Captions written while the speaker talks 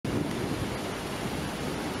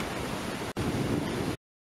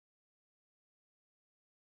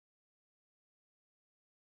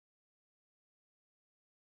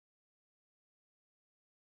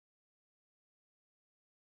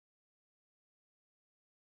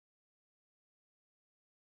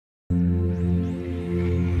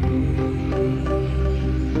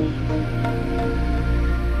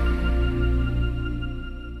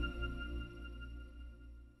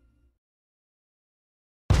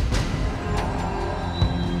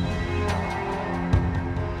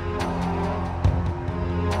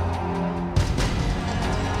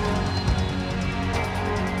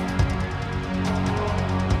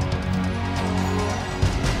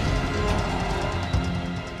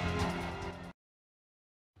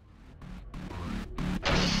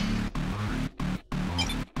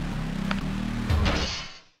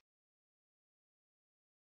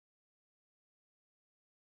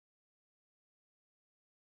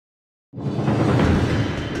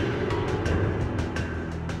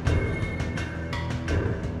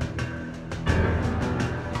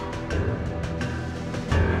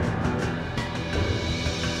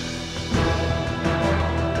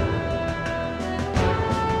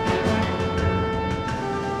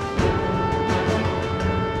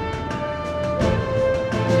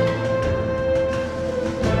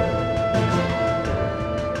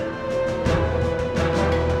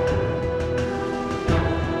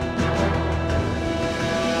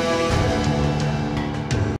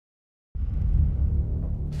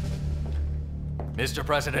Mr.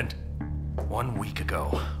 President, 1 week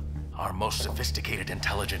ago, our most sophisticated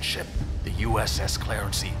intelligence ship, the USS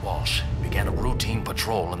Clancy Walsh, began a routine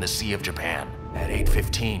patrol in the Sea of Japan. At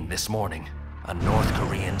 8:15 this morning, a North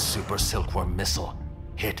Korean Super Silkworm missile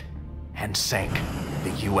hit and sank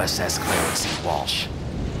the USS Clancy Walsh.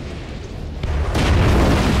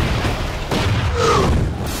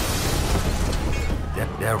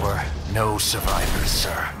 There were no survivors,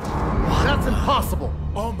 sir. That's impossible!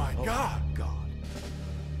 Oh my God!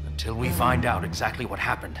 Until we find out exactly what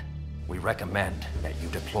happened, we recommend that you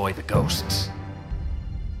deploy the ghosts.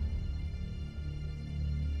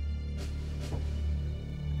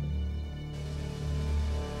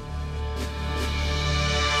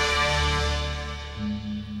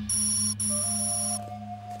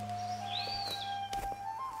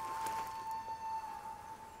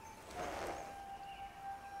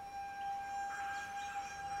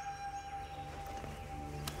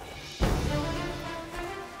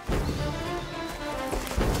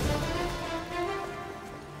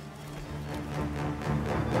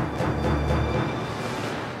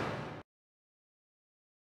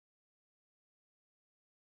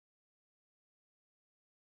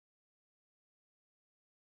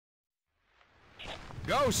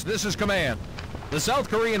 Ghost, this is Command. The South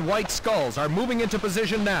Korean White Skulls are moving into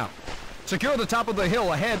position now. Secure the top of the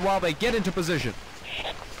hill ahead while they get into position.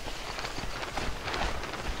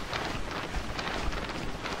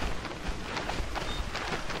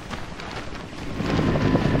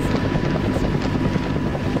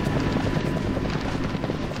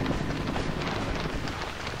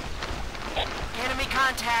 Enemy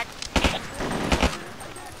contact.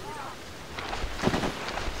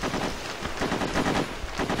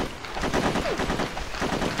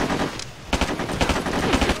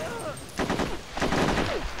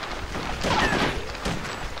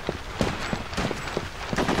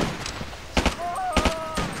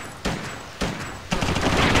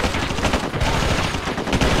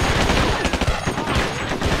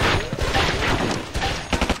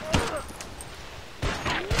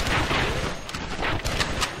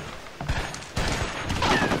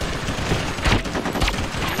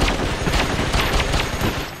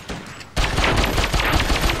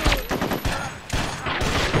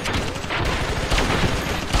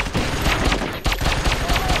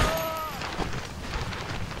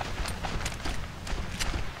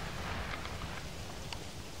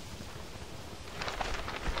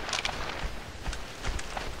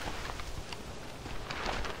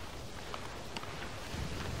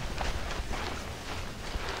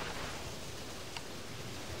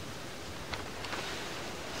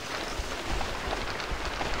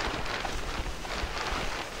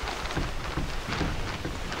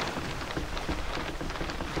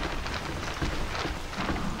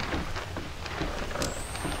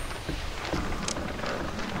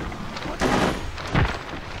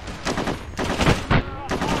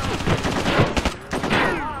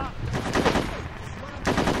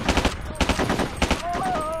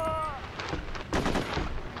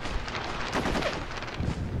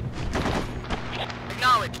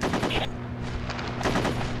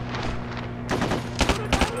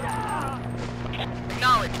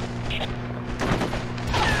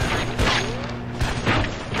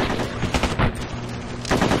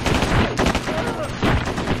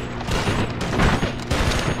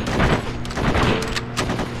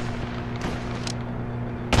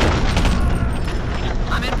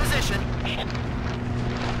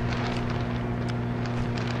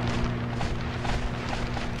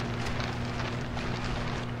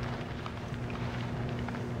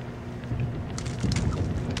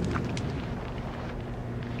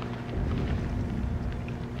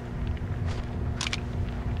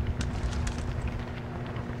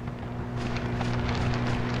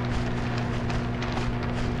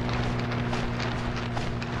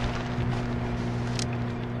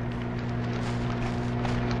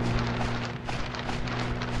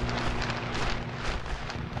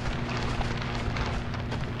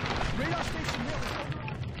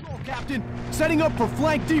 Captain, setting up for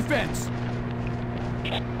flank defense!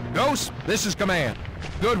 Ghost, this is Command.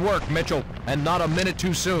 Good work, Mitchell, and not a minute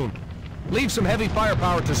too soon. Leave some heavy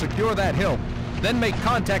firepower to secure that hill, then make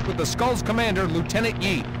contact with the Skull's commander, Lieutenant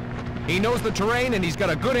Yi. He knows the terrain and he's got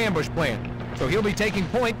a good ambush plan, so he'll be taking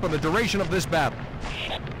point for the duration of this battle.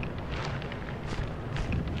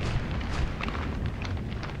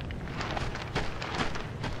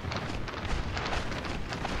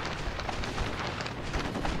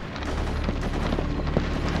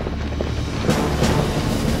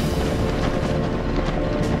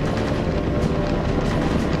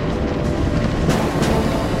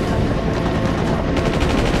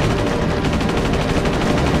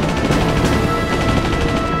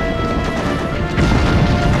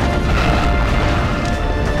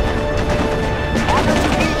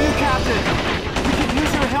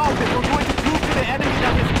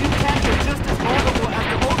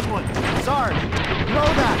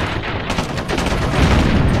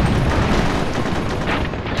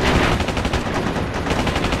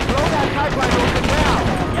 pipeline open now!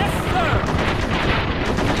 Yes, sir!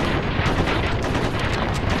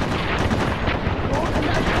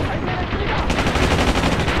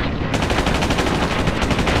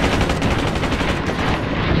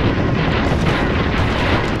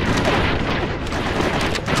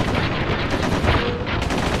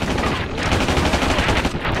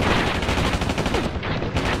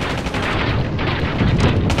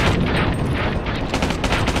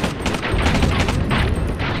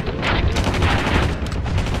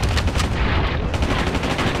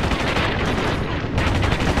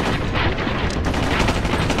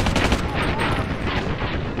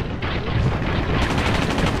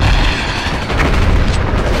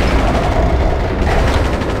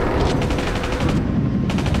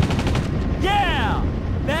 Yeah!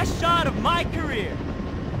 Best shot of my career!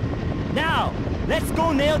 Now, let's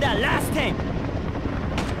go nail that last tank!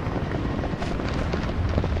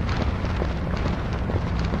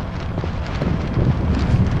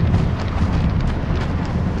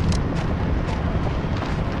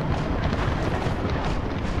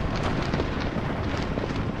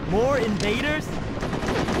 More invaders?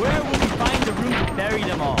 Where will we find the room to bury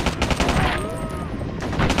them all?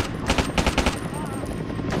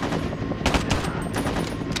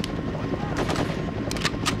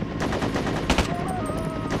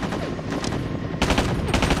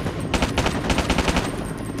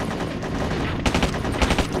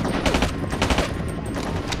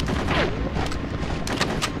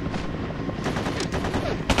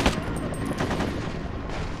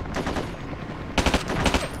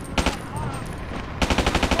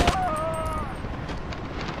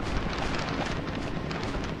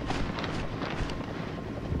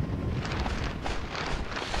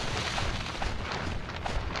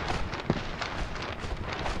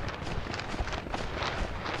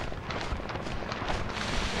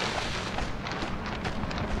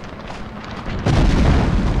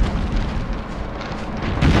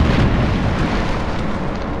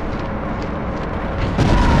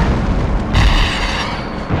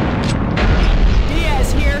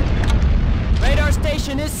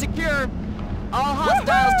 Is secure. All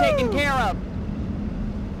hostiles taken care of.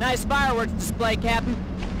 Nice fireworks display, Captain.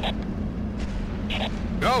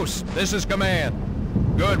 Ghost, this is command.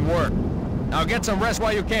 Good work. Now get some rest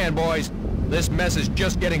while you can, boys. This mess is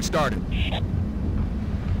just getting started.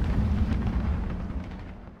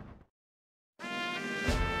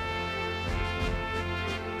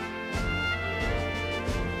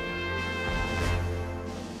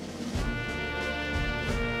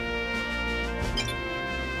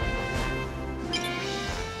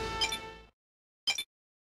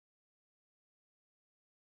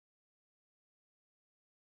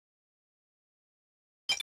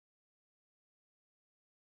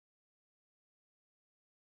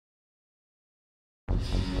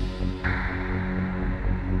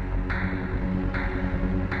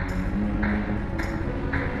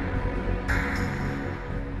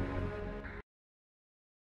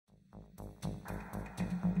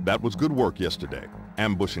 That was good work yesterday,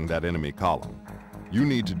 ambushing that enemy column. You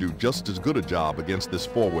need to do just as good a job against this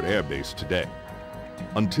forward airbase today.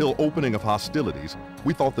 Until opening of hostilities,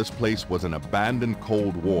 we thought this place was an abandoned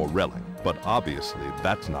Cold War relic, but obviously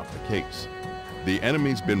that's not the case. The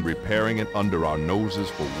enemy's been repairing it under our noses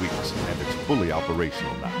for weeks, and it's fully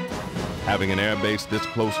operational now. Having an airbase this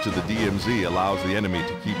close to the DMZ allows the enemy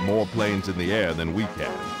to keep more planes in the air than we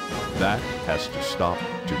can. That has to stop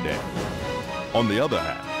today. On the other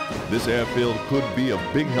hand, this airfield could be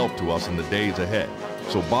a big help to us in the days ahead,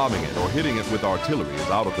 so bombing it or hitting it with artillery is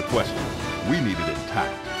out of the question. We need it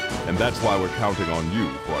intact, and that's why we're counting on you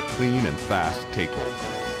for a clean and fast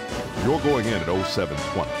takeover. You're going in at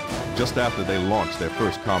 0720, just after they launch their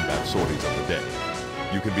first combat sorties of the day.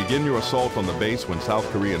 You can begin your assault on the base when South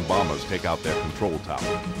Korean bombers take out their control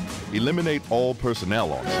tower. Eliminate all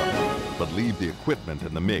personnel on site, but leave the equipment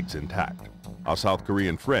and the MiGs intact. Our South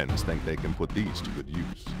Korean friends think they can put these to good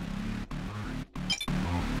use.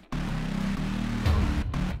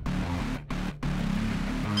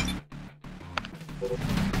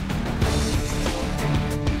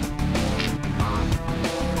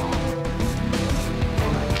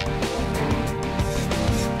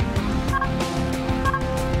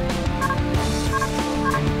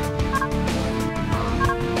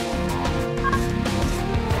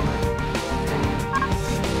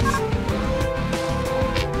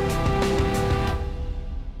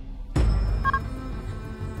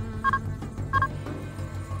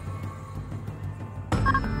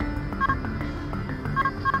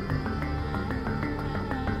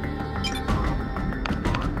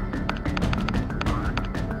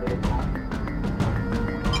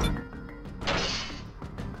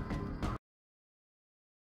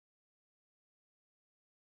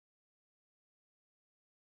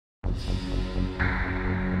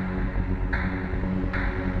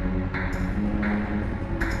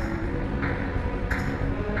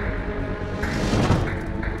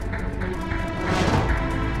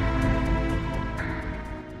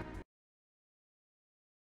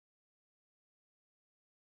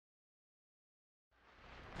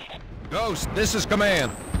 Ghost, this is command.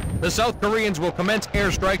 The South Koreans will commence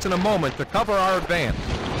airstrikes in a moment to cover our advance.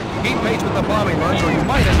 Keep pace with the bombing runs or you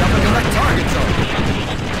might end up in the next target zone.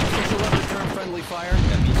 Since you'll ever turn friendly fire,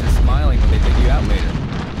 that means you're smiling when they dig you out later.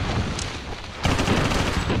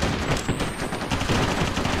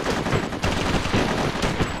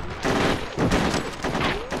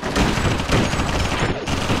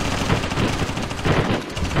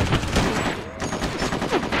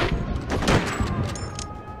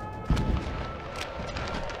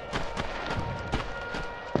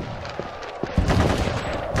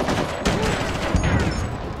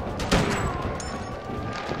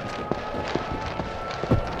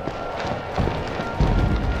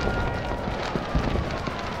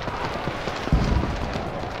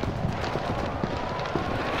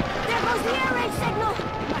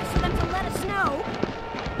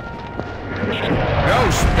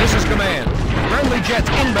 This is command. Friendly jets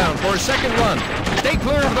inbound for a second run. Stay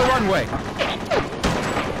clear of the runway.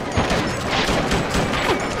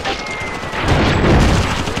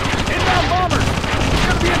 Inbound bombers! It's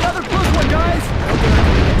gonna be another close one, guys! I hope they're not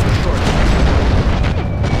gonna get too short.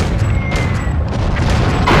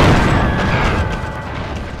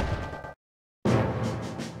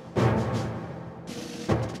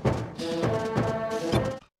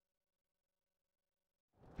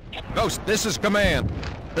 Ghost, this is command.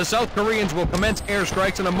 The South Koreans will commence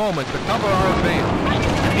airstrikes in a moment to cover our advance.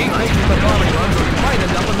 Keep pace with the bombing runs or you might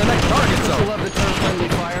end up in the next target You'll zone. love to turn friendly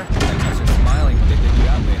fire. That means you're smiling when they dig you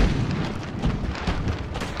out later.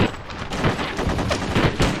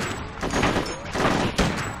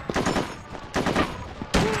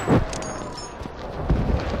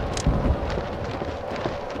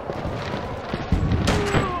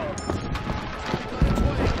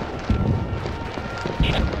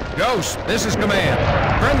 Ghost, this is command.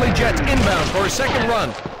 Friendly jets inbound for a second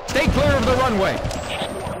run. Stay clear of the runway.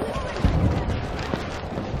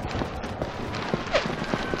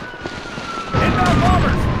 Inbound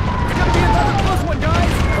bombers! It's gonna be another close one,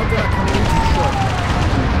 guys! I hope they're not coming in too short.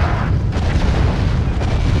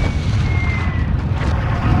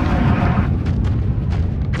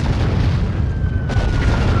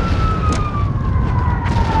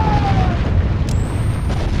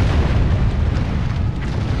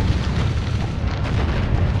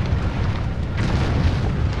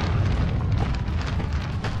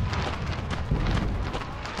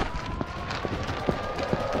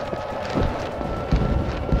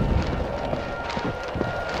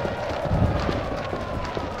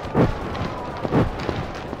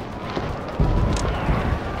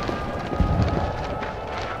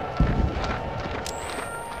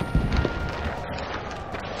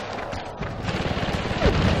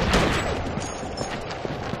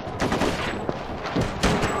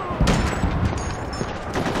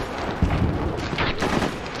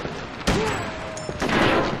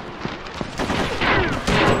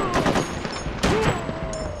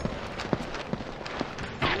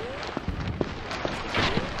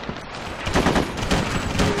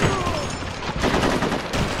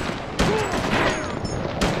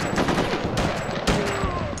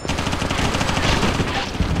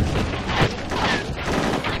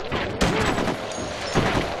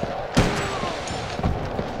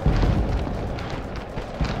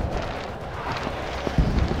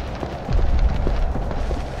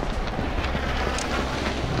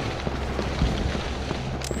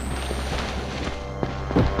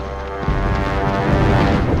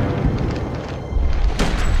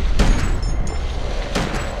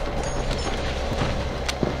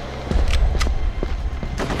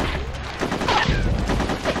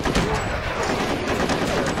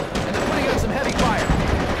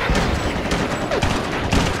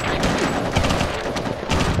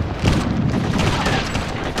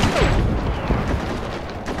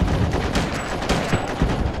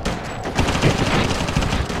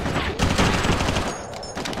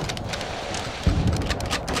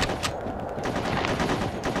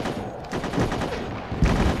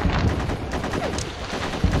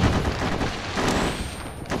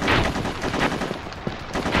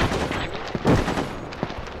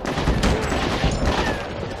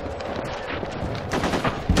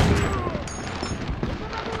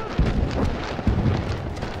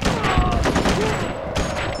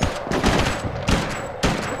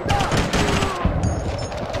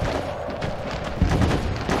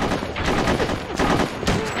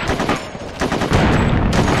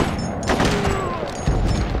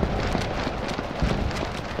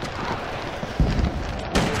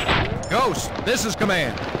 Ghost, this is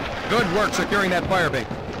command. Good work securing that fire base.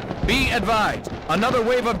 Be advised, another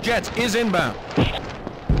wave of jets is inbound.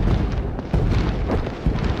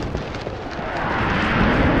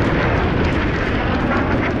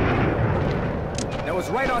 That was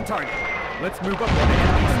right on target. Let's move up while the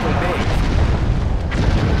enemy's still bathed.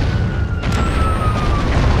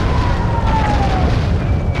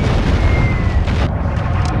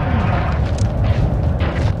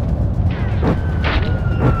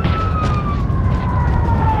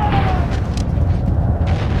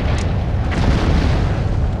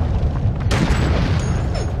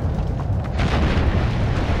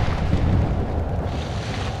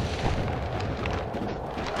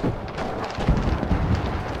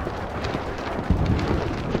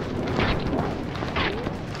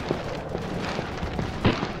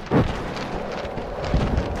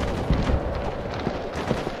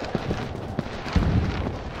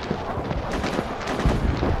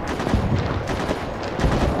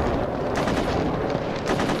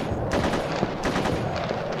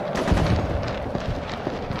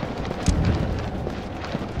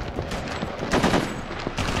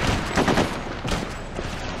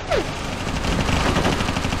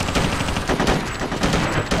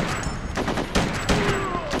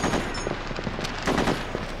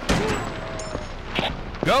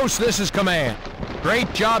 Ghost, this is Command.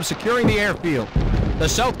 Great job securing the airfield. The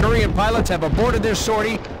South Korean pilots have aborted their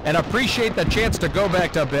sortie and appreciate the chance to go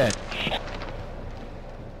back to bed.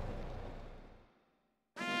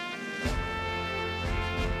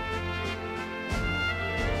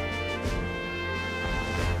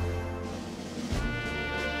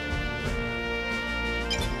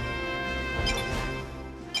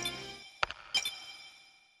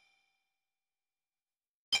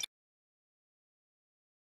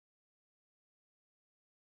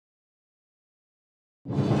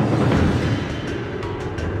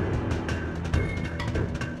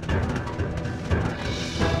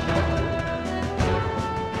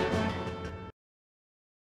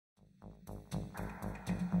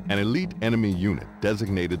 An elite enemy unit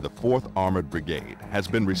designated the 4th Armored Brigade has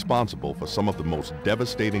been responsible for some of the most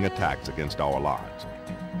devastating attacks against our lives.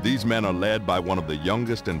 These men are led by one of the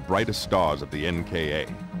youngest and brightest stars of the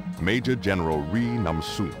NKA, Major General Rhee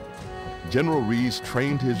Nam-soon. General Rhee's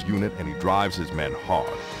trained his unit and he drives his men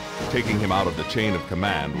hard. Taking him out of the chain of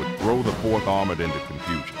command would throw the 4th Armored into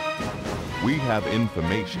confusion. We have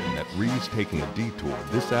information that Rhee's taking a detour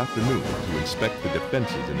this afternoon to inspect the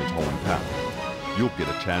defenses in his hometown. You'll get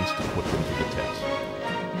a chance to put them to the test.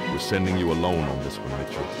 We're sending you alone on this one,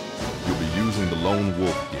 Mitchell. You'll be using the Lone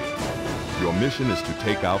Wolf gear. Your mission is to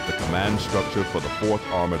take out the command structure for the 4th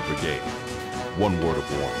Armored Brigade. One word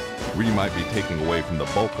of warning. Rhee might be taking away from the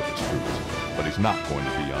bulk of his troops, but he's not going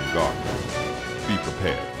to be on guard. Be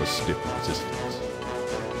prepared for stiff resistance.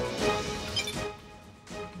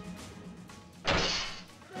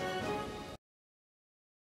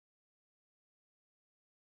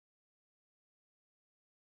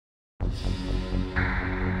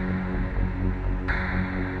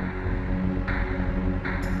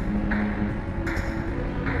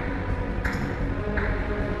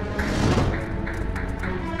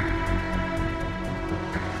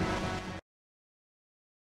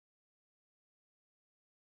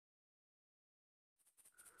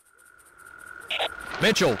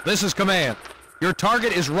 Mitchell, this is Command. Your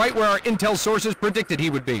target is right where our intel sources predicted he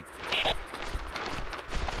would be.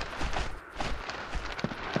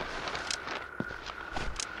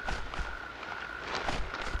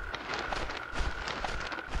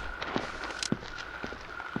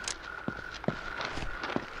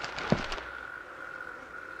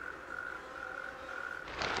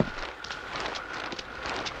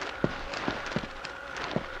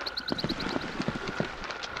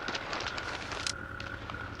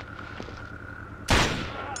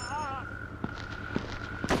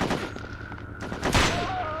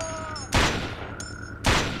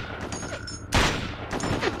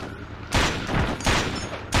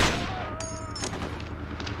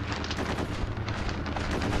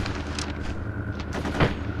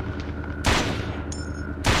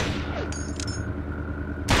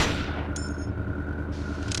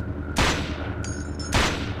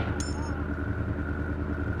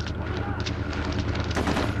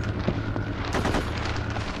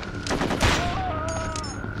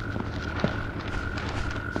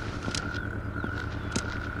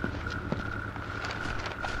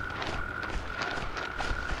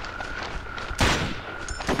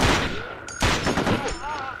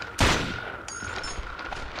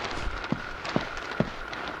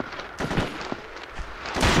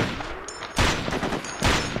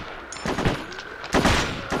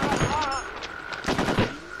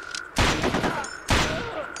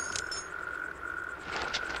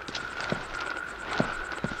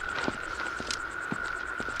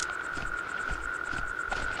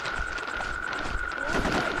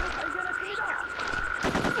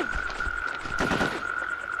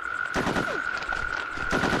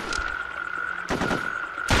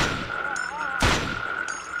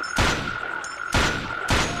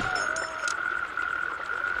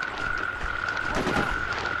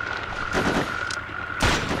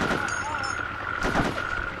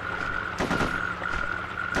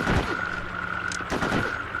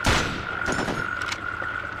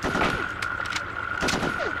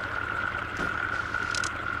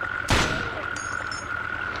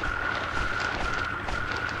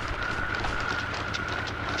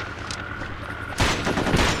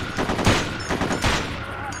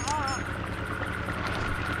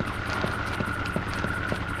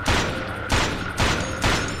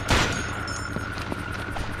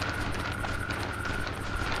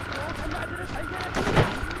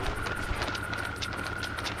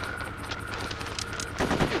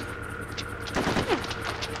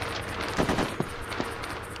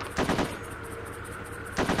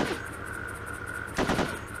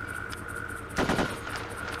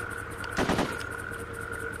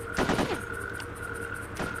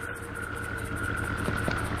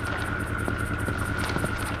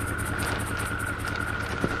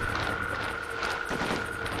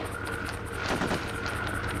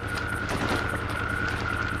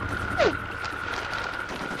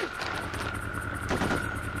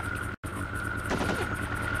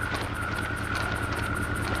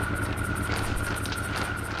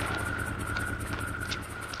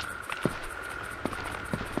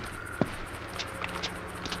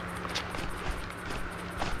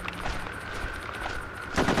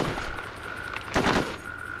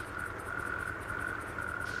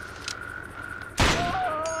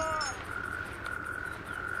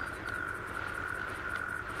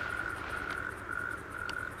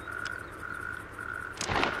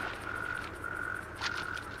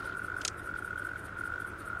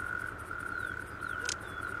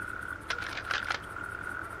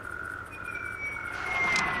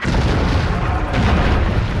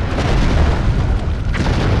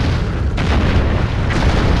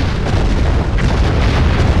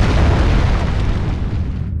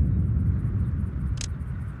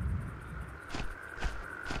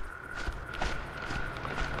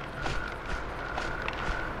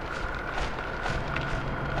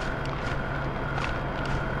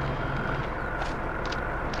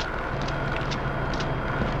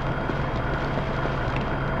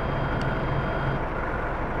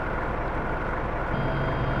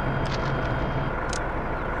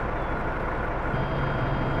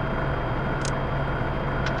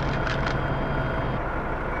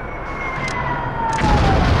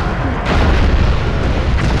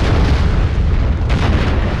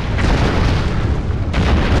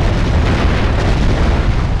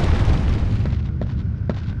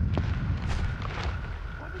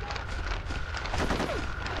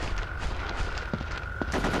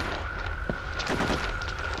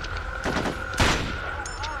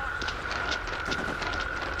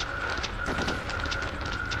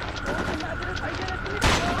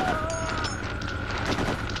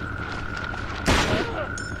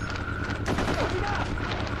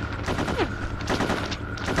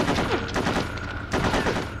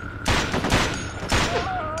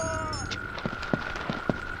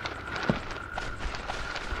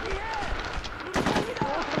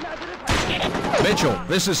 Mitchell,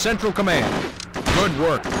 this is Central Command. Good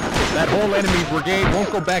work. That whole enemy brigade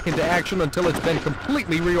won't go back into action until it's been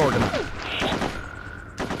completely reorganized.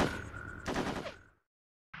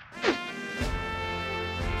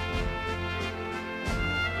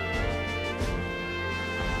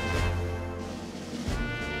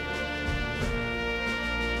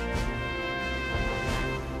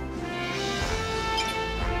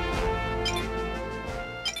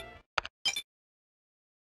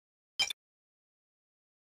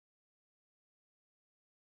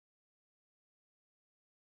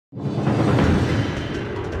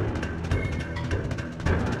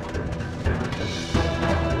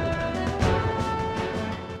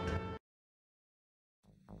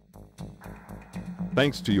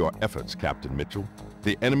 Thanks to your efforts, Captain Mitchell,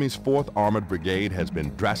 the enemy's 4th Armored Brigade has been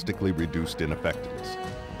drastically reduced in effectiveness.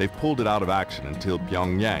 They've pulled it out of action until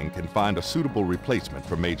Pyongyang can find a suitable replacement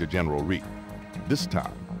for Major General Reed. This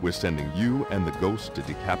time, we're sending you and the Ghost to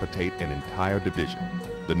decapitate an entire division,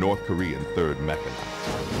 the North Korean 3rd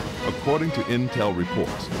Mechanized. According to intel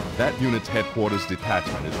reports, that unit's headquarters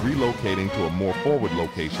detachment is relocating to a more forward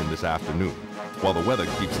location this afternoon, while the weather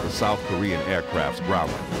keeps the South Korean aircrafts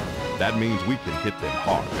grounded. That means we can hit them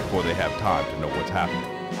hard before they have time to know what's happening.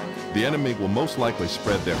 The enemy will most likely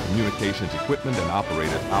spread their communications equipment and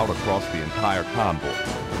operators out across the entire convoy.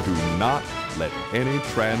 Do not let any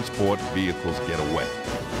transport vehicles get away.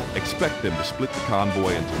 Expect them to split the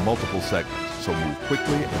convoy into multiple segments, so move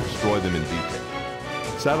quickly and destroy them in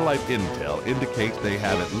detail. Satellite intel indicates they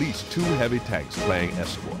have at least 2 heavy tanks playing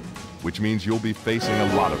escort, which means you'll be facing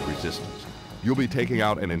a lot of resistance. You'll be taking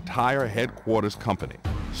out an entire headquarters company,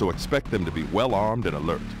 so expect them to be well armed and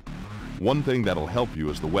alert. One thing that'll help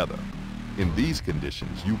you is the weather. In these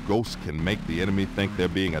conditions, you Ghosts can make the enemy think they're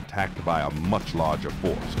being attacked by a much larger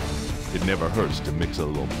force. It never hurts to mix a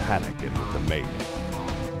little panic in with the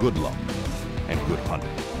mayhem. Good luck, and good hunting.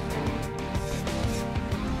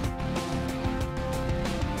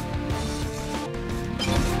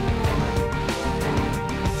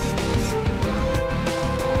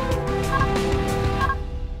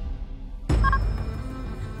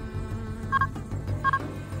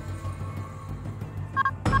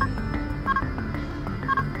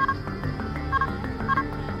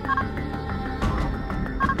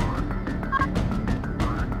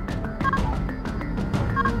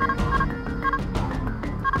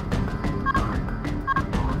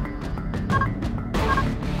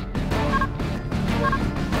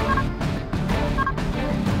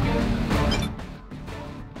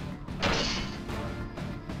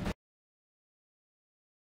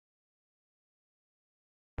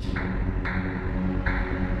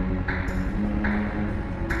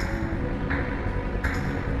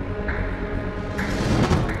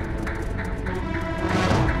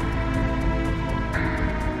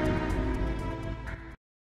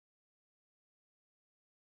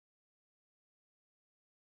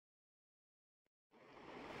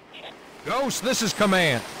 Ghost, this is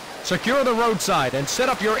Command. Secure the roadside and set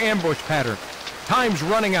up your ambush pattern. Time's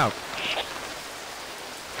running out.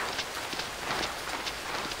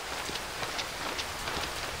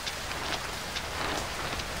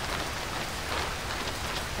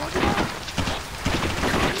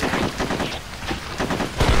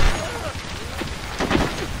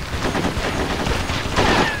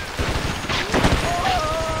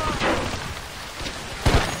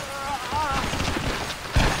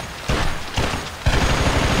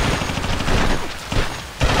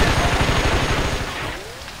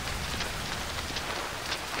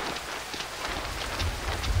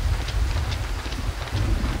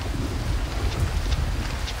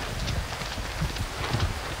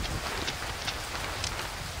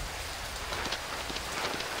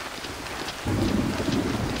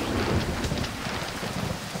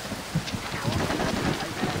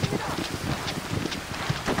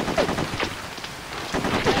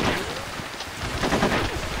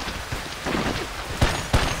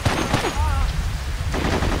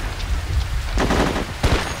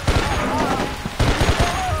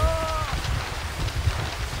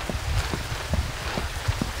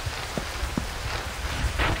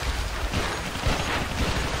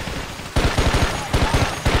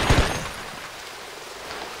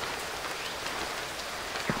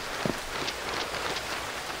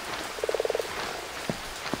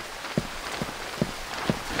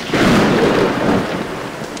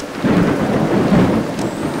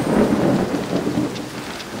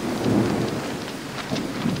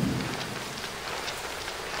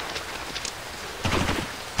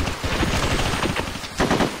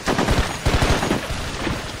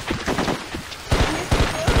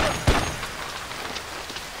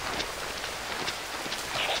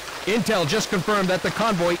 Intel just confirmed that the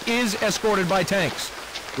convoy is escorted by tanks.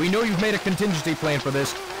 We know you've made a contingency plan for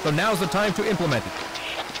this, so now's the time to implement it.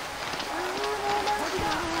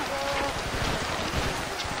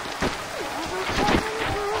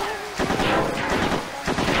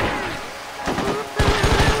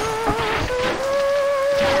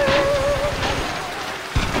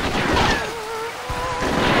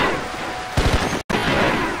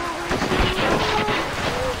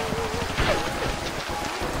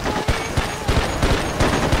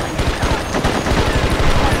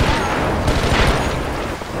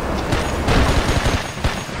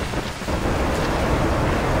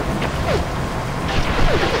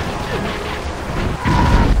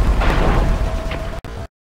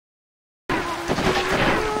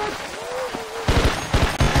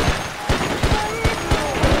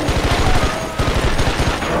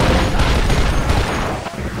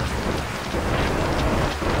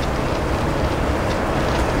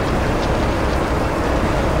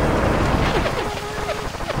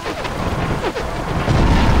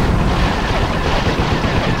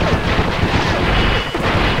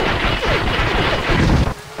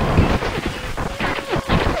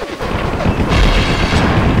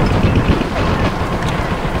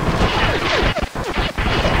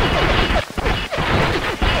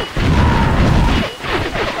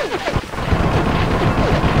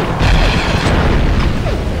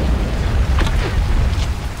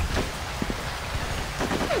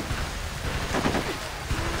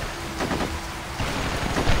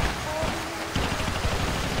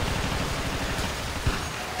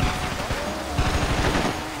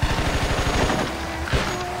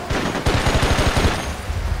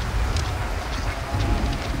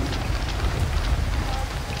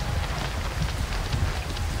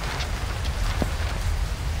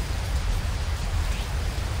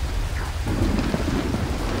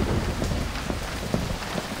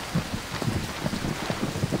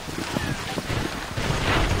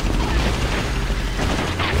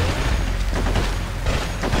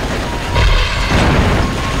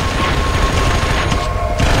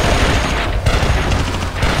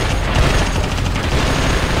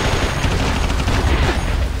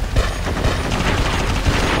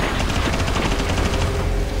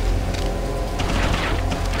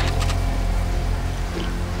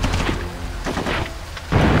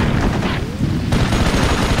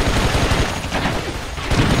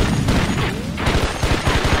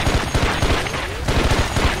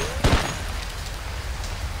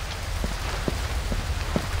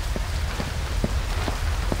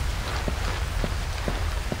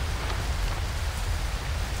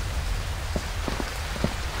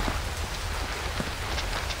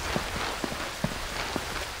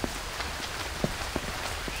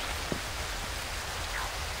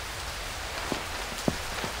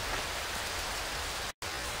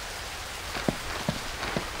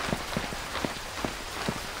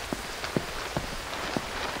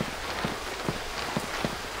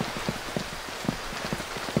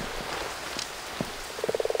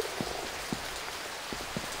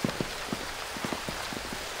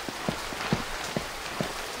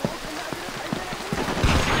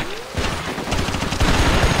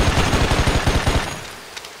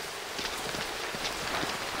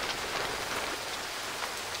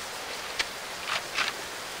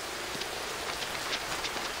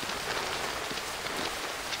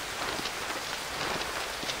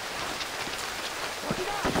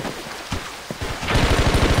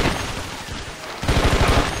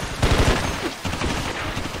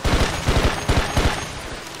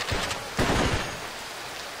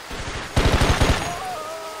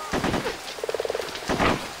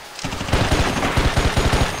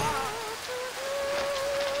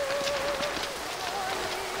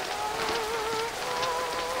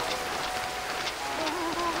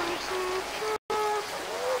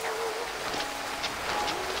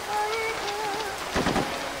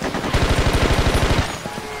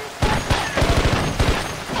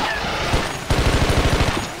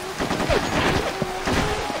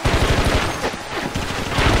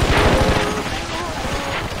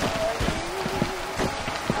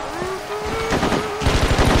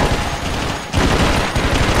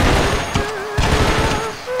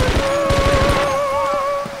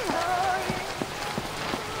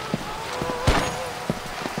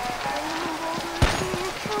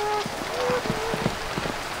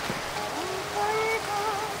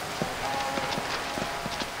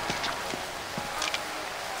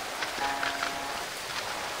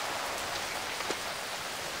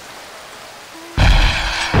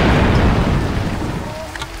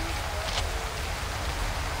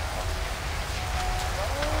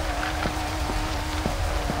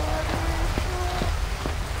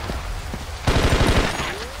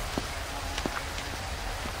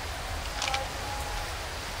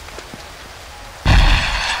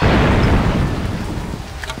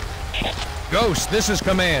 Ghost, this is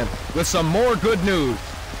Command, with some more good news.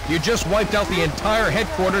 You just wiped out the entire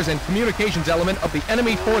headquarters and communications element of the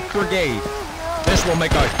enemy 4th Brigade. This will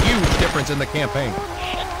make a huge difference in the campaign.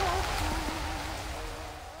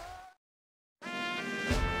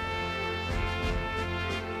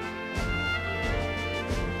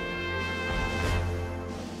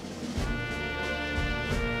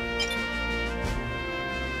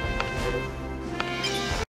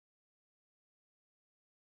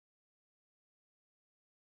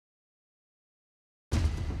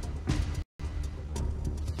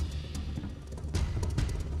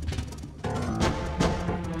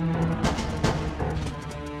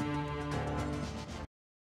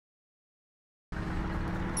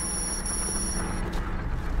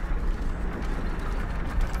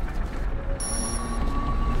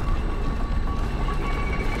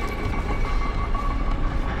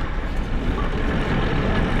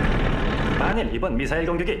 만일 이번 미사일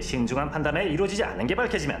공격이 신중한 판단에 이루어지지 않는 게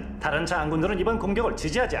밝혀지면 다른 장군들은 이번 공격을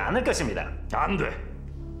지지하지 않을 것입니다. 안 돼.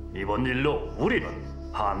 이번 일로 우리는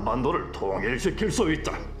한반도를 통일시킬 수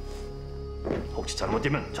있다. 혹시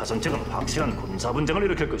잘못되면 자선 측은 확실한 군사 분쟁을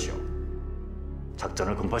일으킬 것이오.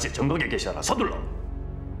 작전을 공포시 정국에 게시하라. 서둘러.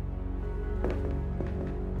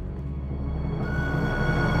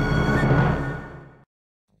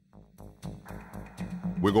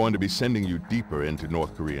 We're going to be sending you deeper into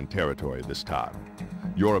North Korean territory this time.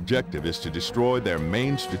 Your objective is to destroy their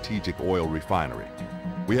main strategic oil refinery.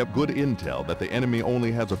 We have good intel that the enemy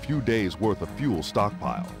only has a few days' worth of fuel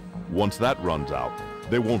stockpile. Once that runs out,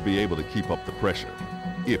 they won't be able to keep up the pressure,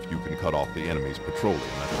 if you can cut off the enemy's petroleum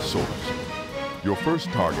at the source. Your first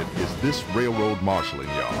target is this railroad marshalling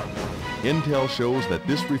yard. Intel shows that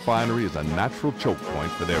this refinery is a natural choke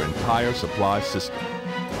point for their entire supply system.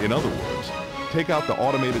 In other words, take out the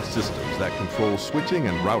automated systems that control switching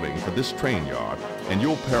and routing for this train yard, and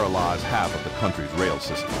you'll paralyze half of the country's rail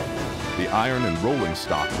system. The iron and rolling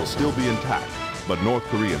stock will still be intact, but North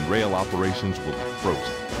Korean rail operations will be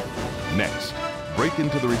frozen. Next, break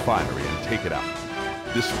into the refinery and take it out.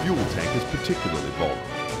 This fuel tank is particularly vulnerable,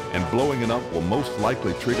 and blowing it up will most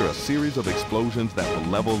likely trigger a series of explosions that will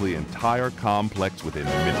level the entire complex within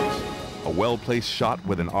minutes. A well-placed shot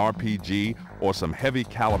with an RPG or some heavy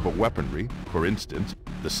caliber weaponry, for instance,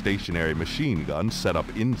 the stationary machine gun set up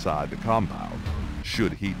inside the compound,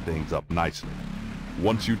 should heat things up nicely.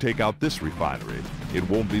 Once you take out this refinery, it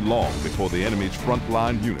won't be long before the enemy's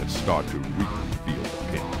frontline units start to really feel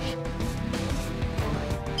the pinch.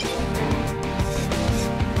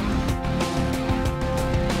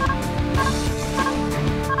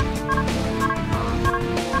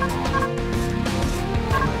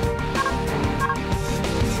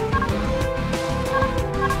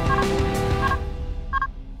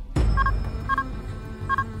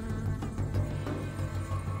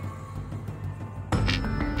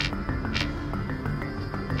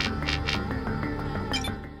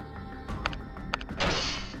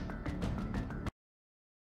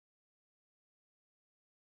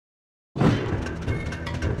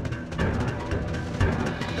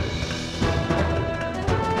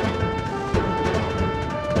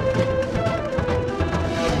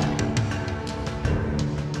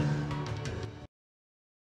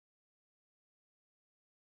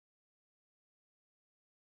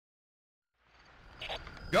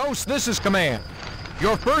 Ghost, this is Command.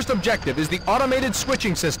 Your first objective is the automated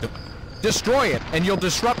switching system. Destroy it, and you'll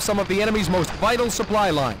disrupt some of the enemy's most vital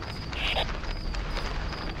supply lines.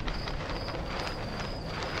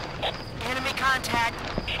 Enemy contact.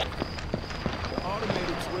 The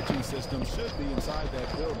automated switching system should be inside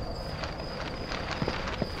that building.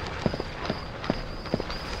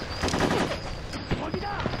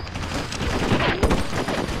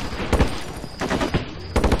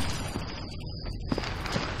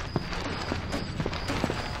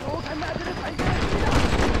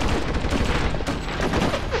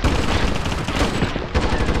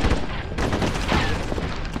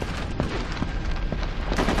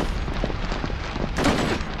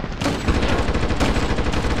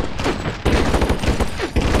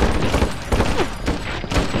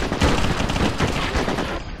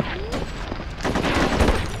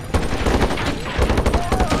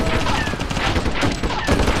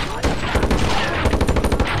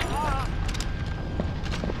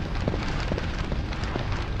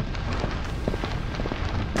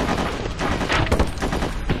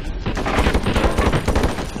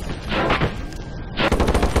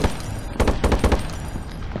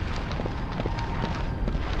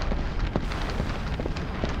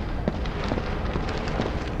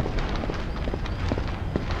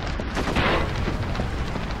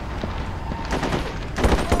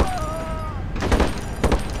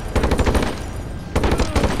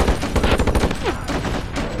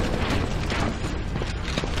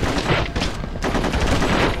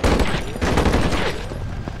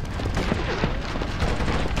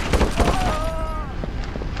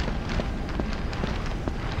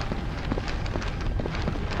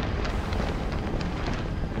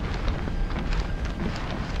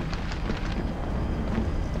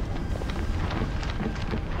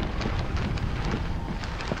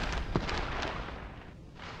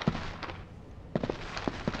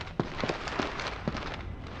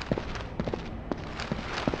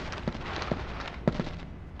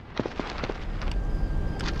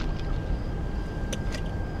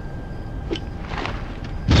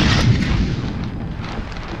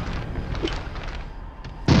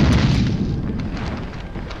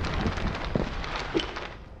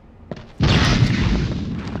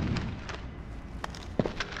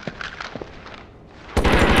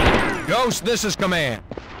 Ghost, this is command.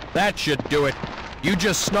 That should do it. You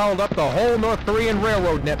just snarled up the whole North Korean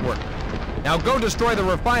railroad network. Now go destroy the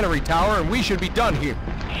refinery tower and we should be done here.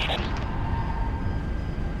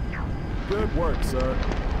 Good work, sir.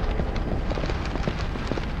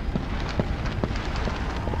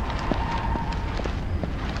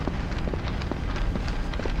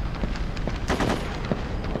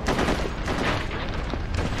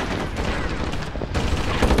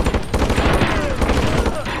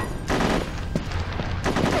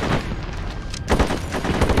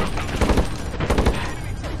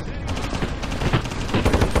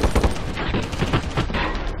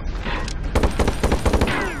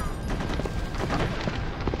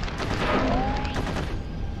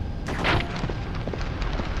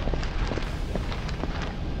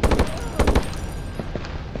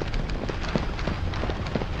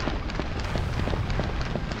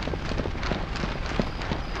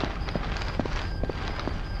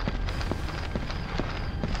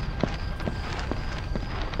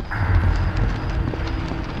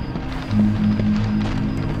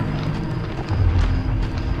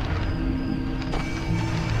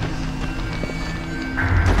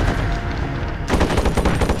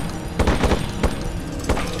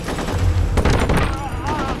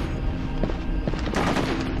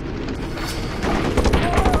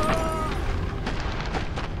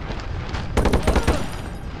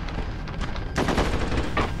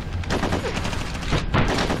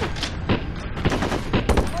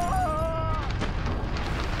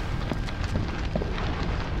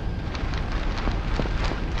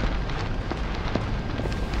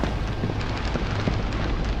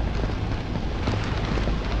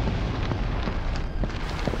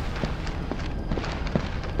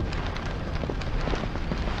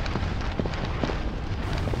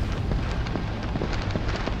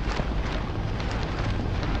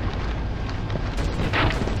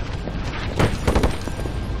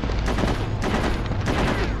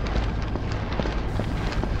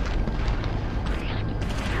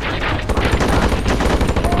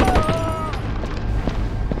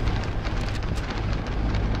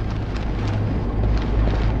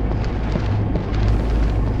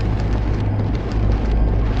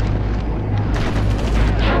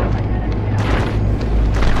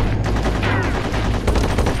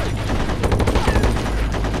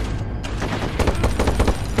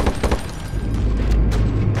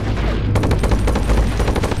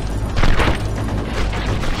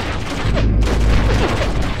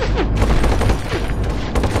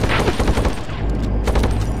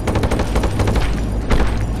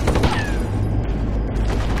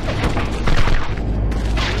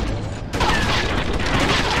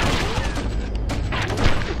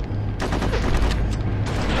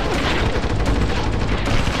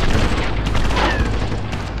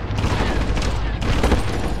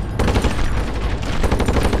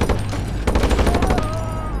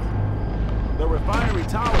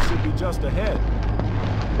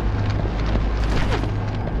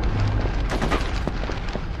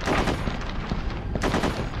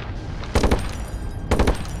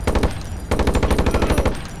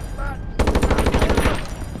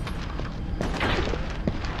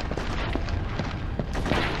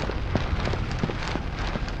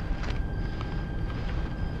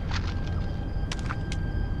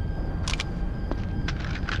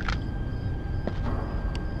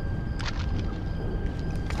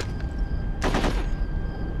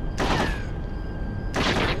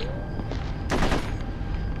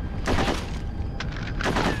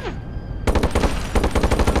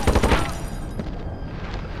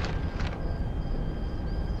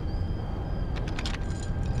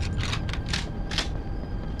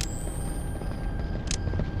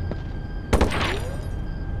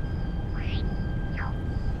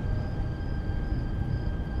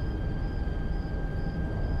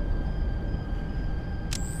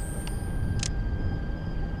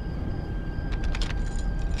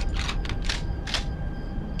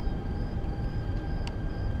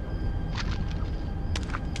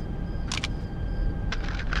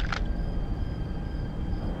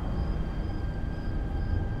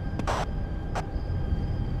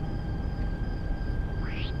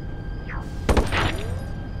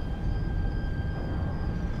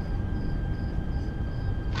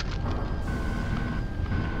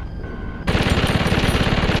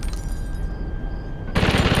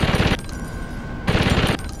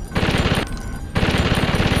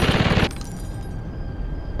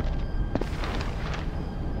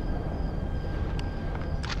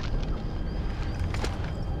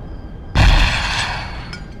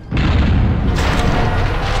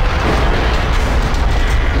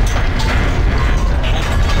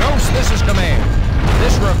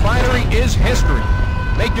 history.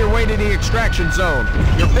 Make your way to the extraction zone.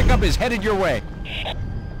 Your pickup is headed your way.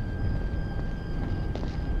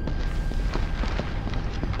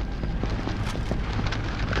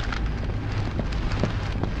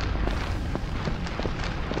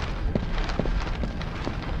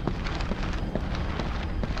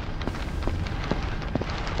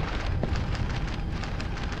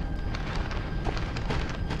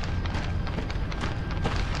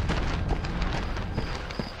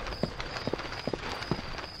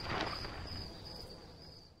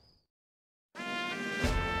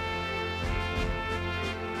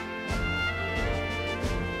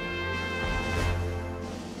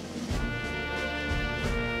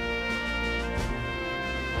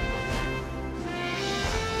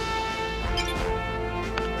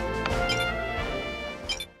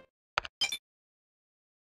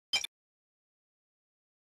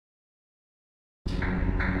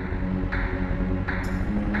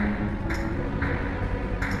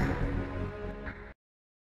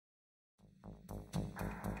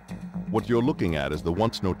 What you're looking at is the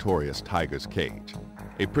once notorious Tiger's Cage,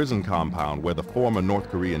 a prison compound where the former North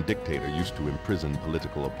Korean dictator used to imprison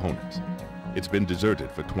political opponents. It's been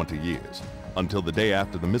deserted for 20 years, until the day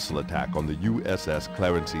after the missile attack on the USS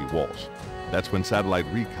Clancy Walsh. That's when satellite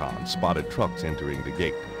recon spotted trucks entering the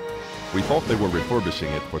gate. We thought they were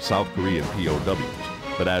refurbishing it for South Korean POWs,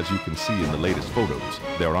 but as you can see in the latest photos,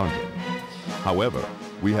 there aren't any. However,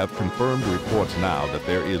 we have confirmed reports now that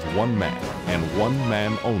there is one man, and one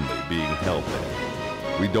man only, being held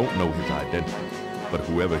there. We don't know his identity, but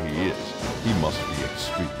whoever he is, he must be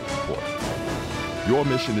extremely important. Your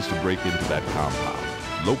mission is to break into that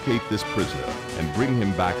compound, locate this prisoner, and bring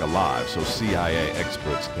him back alive so CIA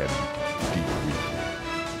experts can debrief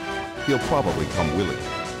him. He'll probably come willingly.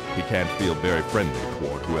 He can't feel very friendly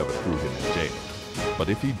toward whoever threw him in jail. But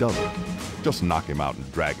if he doesn't, just knock him out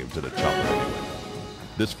and drag him to the chopper anyway.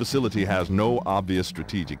 This facility has no obvious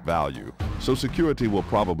strategic value, so security will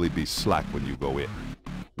probably be slack when you go in.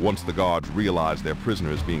 Once the guards realize their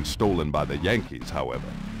prisoner is being stolen by the Yankees, however,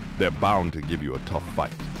 they're bound to give you a tough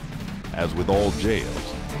fight. As with all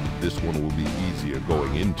jails, this one will be easier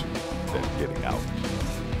going into than getting out.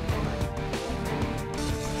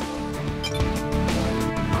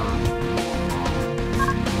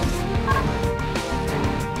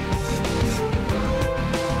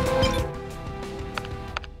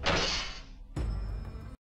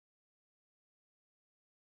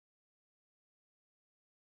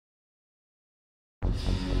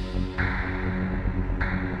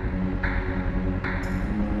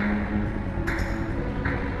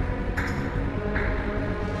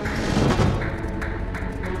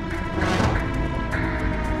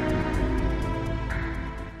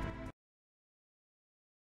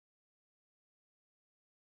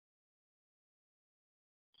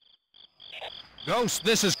 Ghost,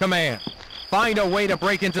 this is command. Find a way to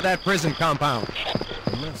break into that prison compound.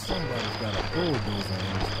 Unless somebody's got a bulldozer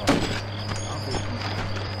in his office.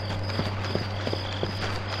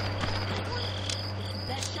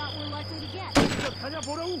 Best shot we're likely to get.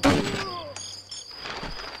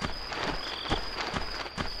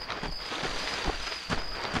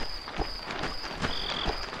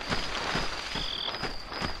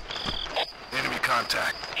 Enemy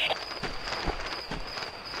contact.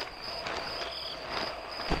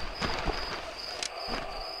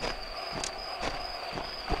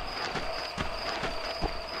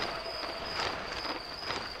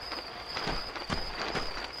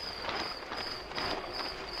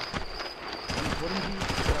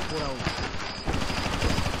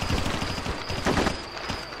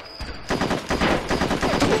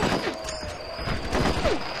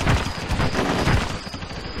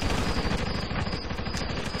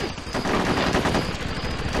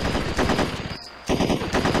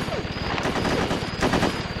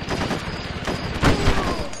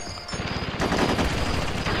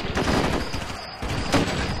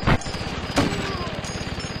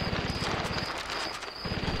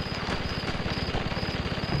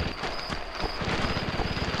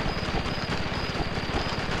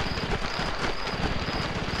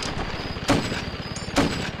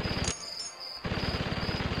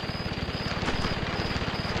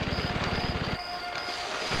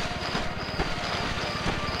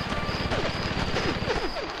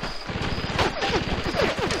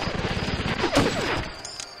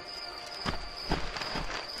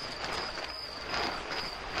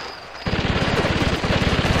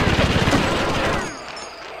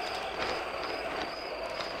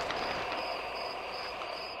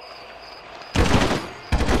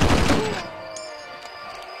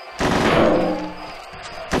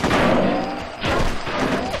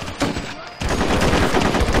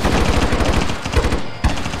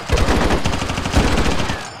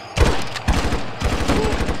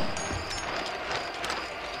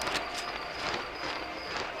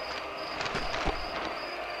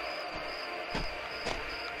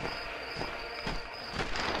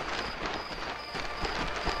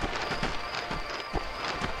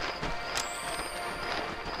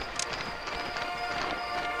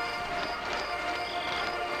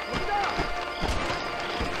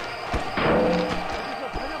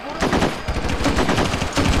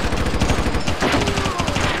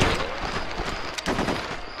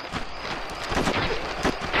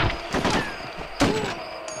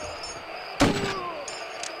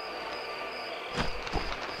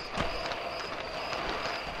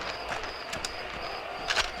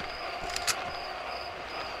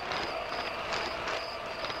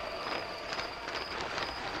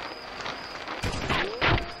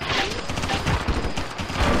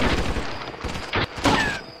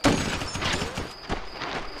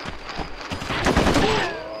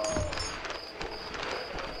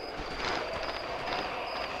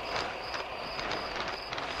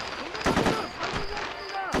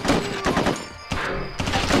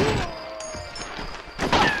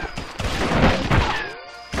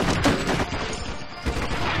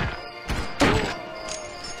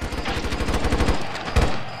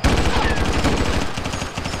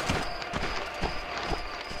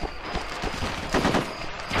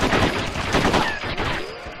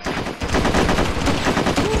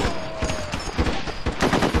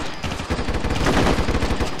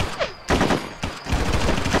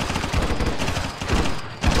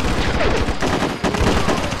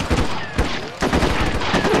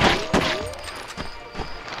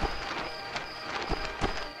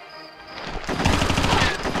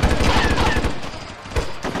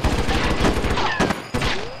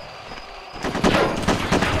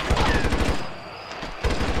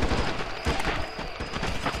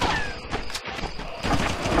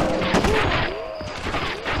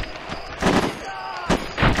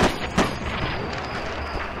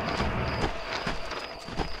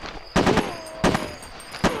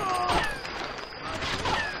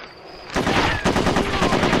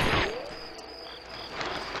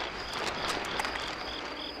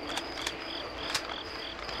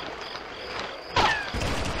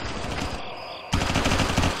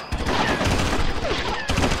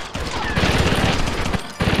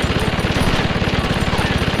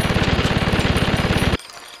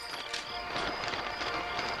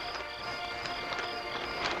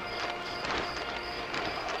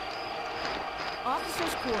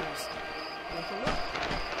 Marshal's quarters. Take a look.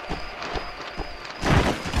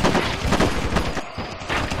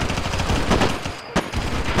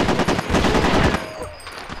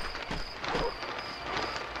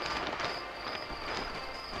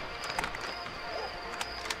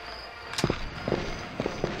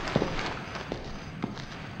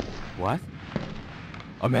 What?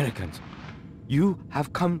 Americans, you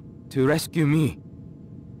have come to rescue me.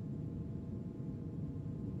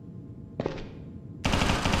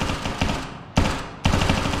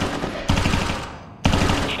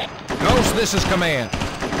 Ghost, this is Command.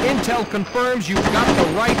 Intel confirms you've got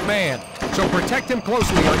the right man, so protect him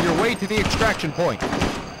closely on your way to the extraction point.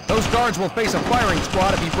 Those guards will face a firing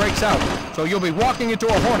squad if he breaks out, so you'll be walking into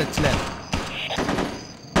a hornet's nest.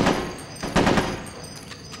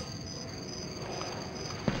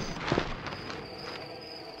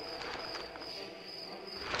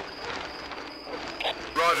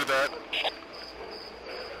 Roger that.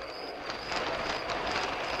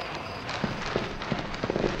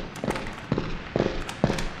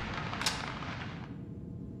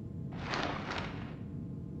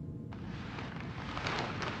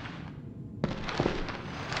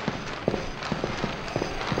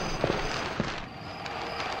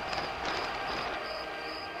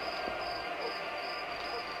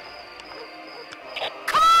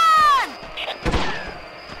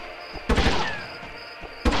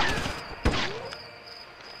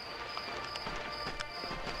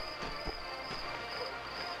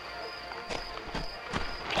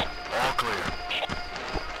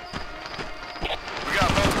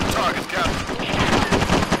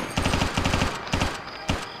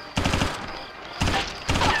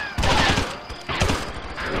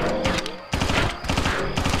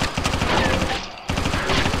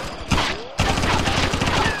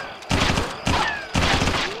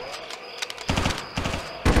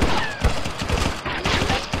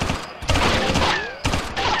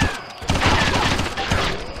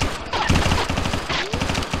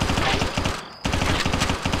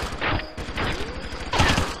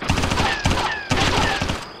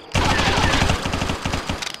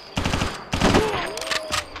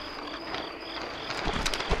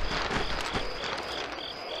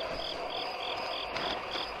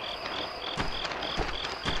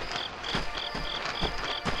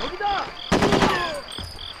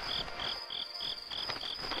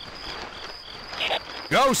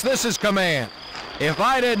 Ghost, this is Command. If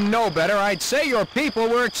I didn't know better, I'd say your people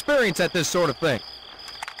were experienced at this sort of thing.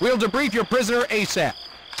 We'll debrief your prisoner ASAP.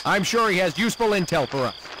 I'm sure he has useful intel for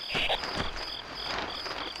us.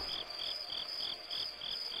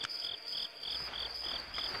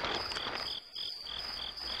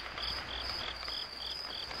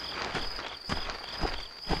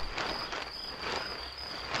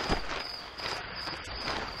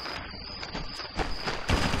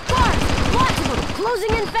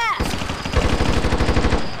 Closing in fast!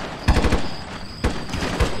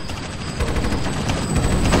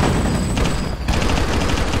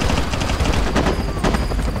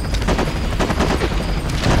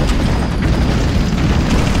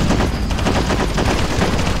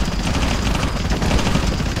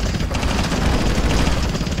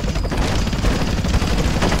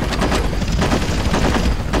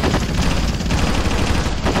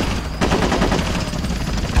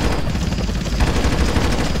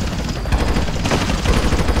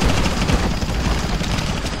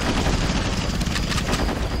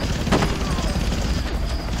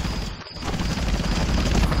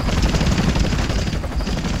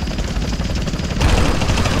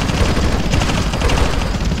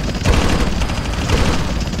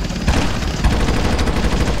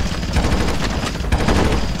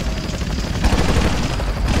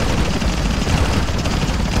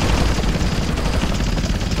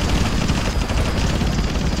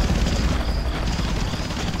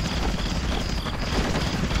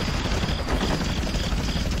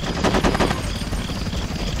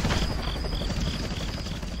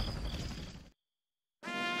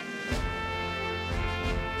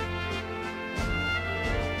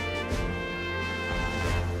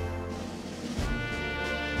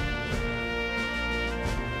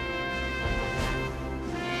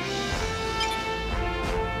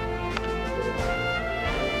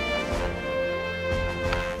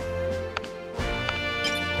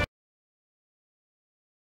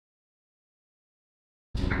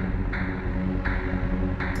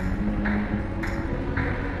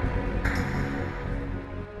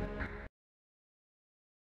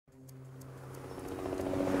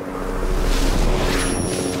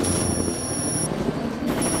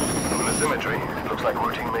 Looks like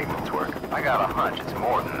routine maintenance work. I got a hunch it's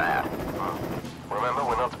more than that. Remember,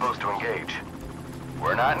 we're not supposed to engage.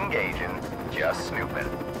 We're not engaging, just snooping.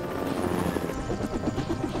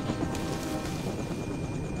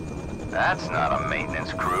 That's not a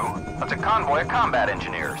maintenance crew. That's a convoy of combat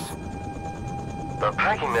engineers. They're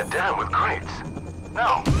packing that down with crates.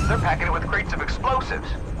 No, they're packing it with crates of explosives.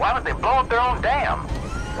 Why don't they blow up their own dam?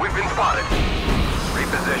 We've been spotted.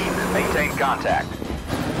 Reposition and maintain contact.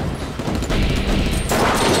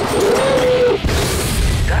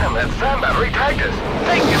 Damn, that sound battery tagged us.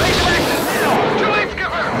 Take evasive action now! Too late,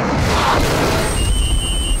 Skipper!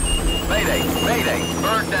 Mayday, mayday,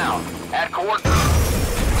 bird down. Add coordinates.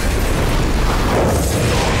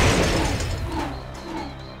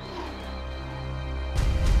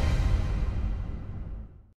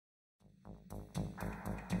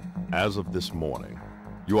 As of this morning,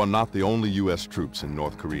 you are not the only U.S. troops in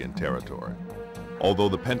North Korean territory. Although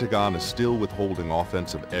the Pentagon is still withholding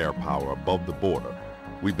offensive air power above the border,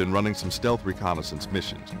 we've been running some stealth reconnaissance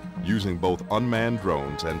missions using both unmanned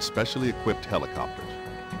drones and specially equipped helicopters.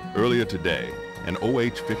 Earlier today, an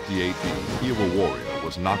OH-58B Kiowa Warrior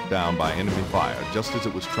was knocked down by enemy fire just as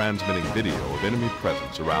it was transmitting video of enemy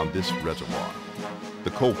presence around this reservoir.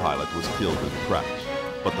 The co-pilot was killed in the crash,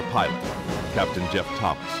 but the pilot, Captain Jeff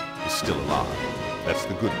Thomas, is still alive. That's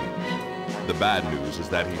the good news. The bad news is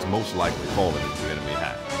that he's most likely fallen into enemy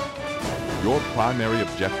hands. Your primary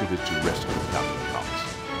objective is to rescue Captain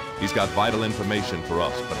Thomas. He's got vital information for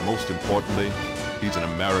us, but most importantly, he's an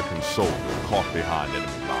American soldier caught behind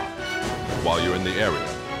enemy lines. While you're in the area,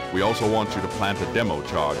 we also want you to plant a demo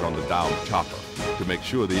charge on the downed chopper to make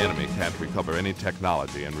sure the enemy can't recover any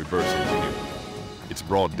technology and reverse engineer. It's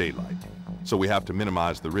broad daylight, so we have to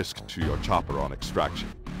minimize the risk to your chopper on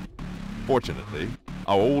extraction. Fortunately,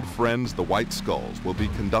 our old friends the White Skulls will be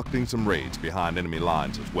conducting some raids behind enemy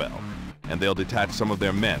lines as well, and they'll detach some of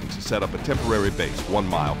their men to set up a temporary base 1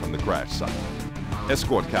 mile from the crash site.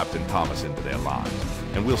 Escort Captain Thomas into their lines,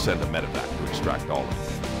 and we'll send a medevac to extract all of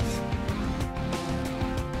them.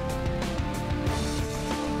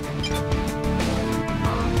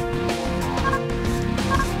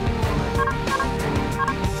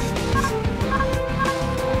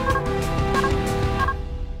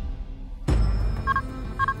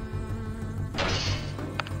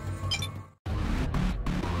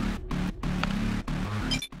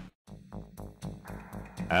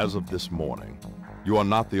 As of this morning, you are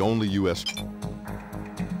not the only U.S.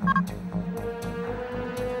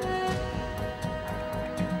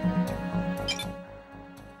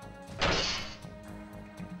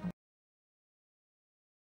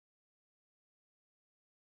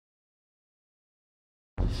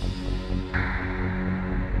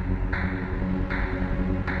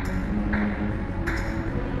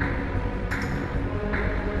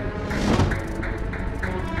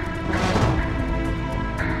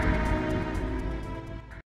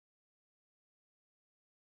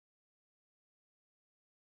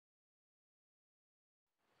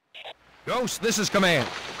 Ghost, this is Command.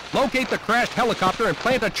 Locate the crashed helicopter and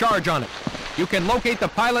plant a charge on it. You can locate the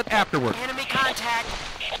pilot afterward. Enemy contact.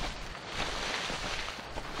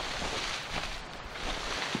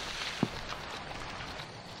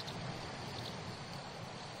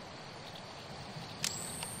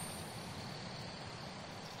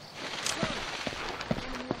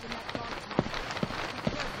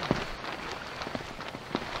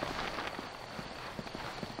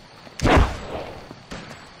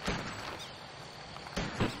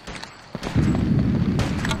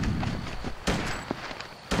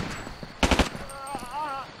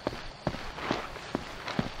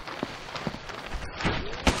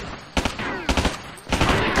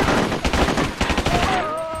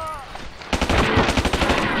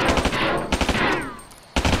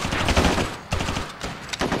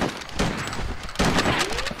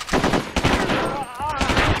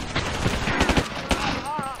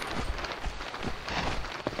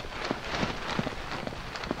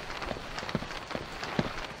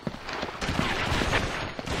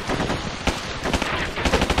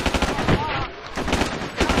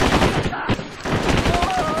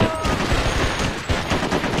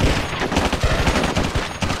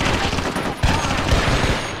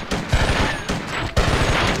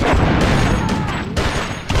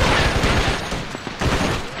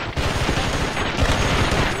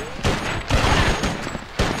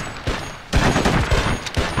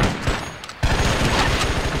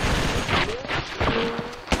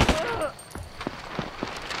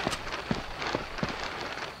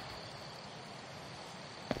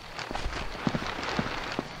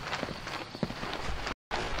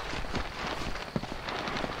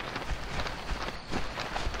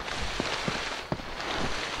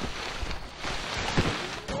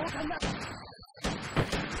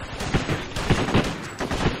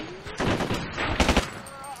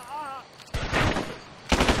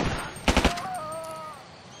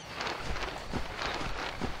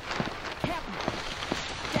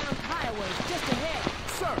 that way. It's just ahead.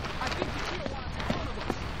 Sir, I think the kill wants in front of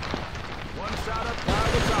us. One shot up,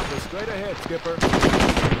 fire the chopper. Straight ahead, Skipper.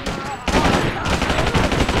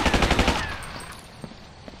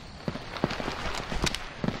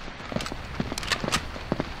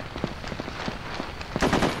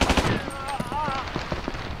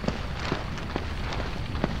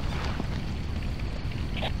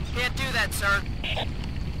 Can't do that, sir.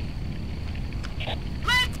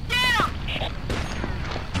 Let's get him!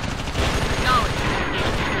 Acknowledge.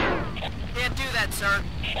 Can't do that, sir.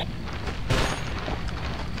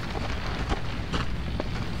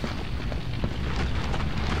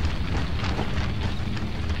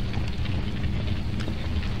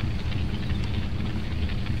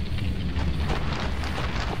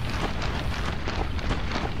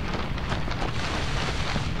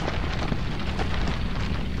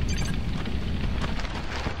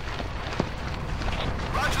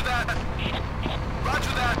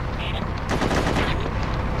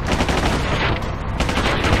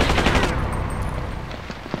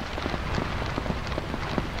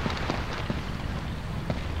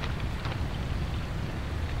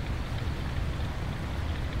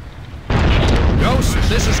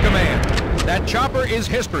 This is command. That chopper is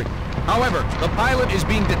history. However, the pilot is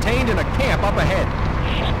being detained in a camp up ahead.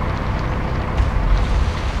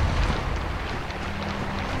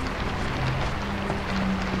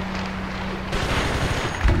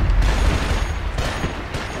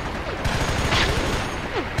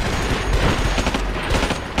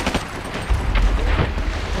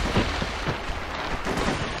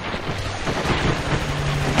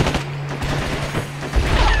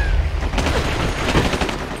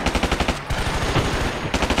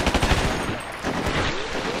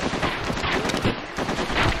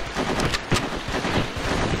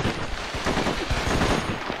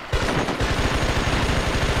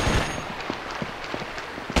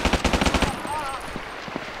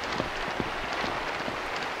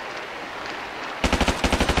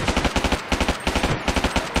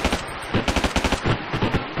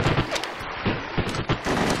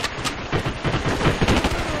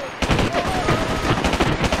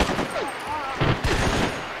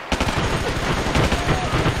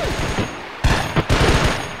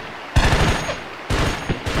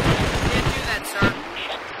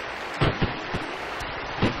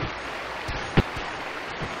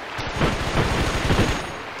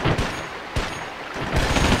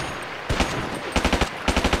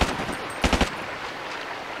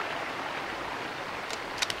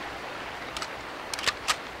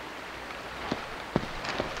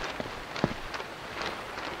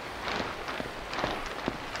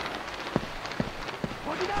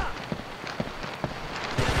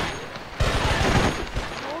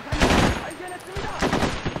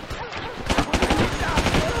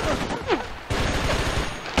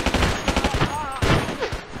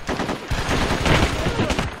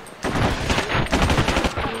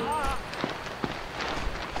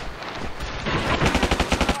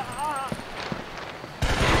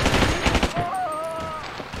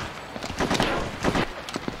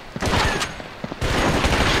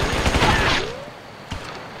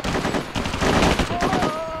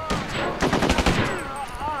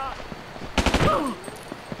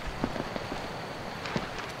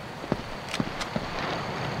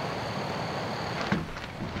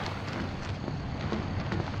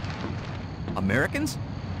 Americans?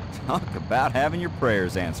 Talk about having your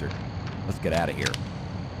prayers answered. Let's get out of here.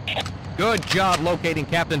 Good job locating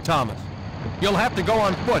Captain Thomas. You'll have to go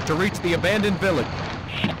on foot to reach the abandoned village.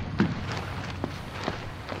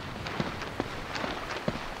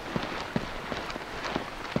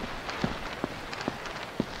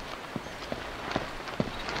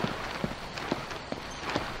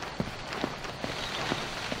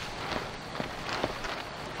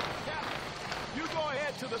 You go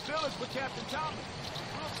ahead to the village with Captain Thomas.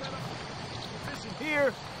 We'll set up a position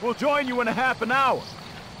here. We'll join you in a half an hour.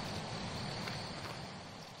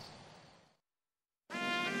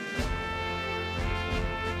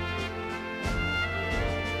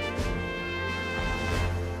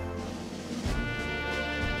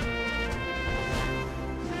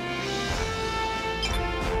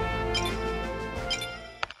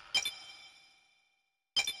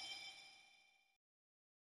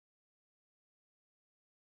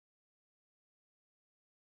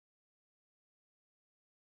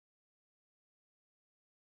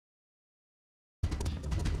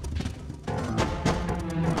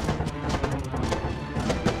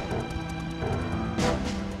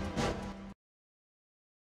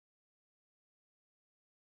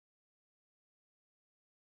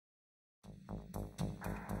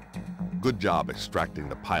 Good job extracting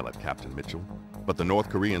the pilot, Captain Mitchell. But the North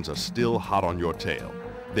Koreans are still hot on your tail.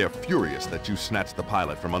 They're furious that you snatched the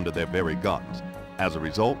pilot from under their very guns. As a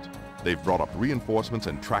result, they've brought up reinforcements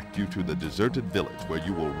and tracked you to the deserted village where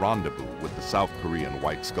you will rendezvous with the South Korean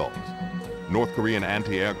White Skulls. North Korean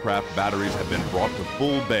anti-aircraft batteries have been brought to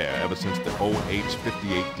full bear ever since the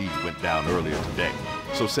OH-58D went down earlier today.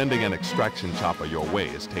 So sending an extraction chopper your way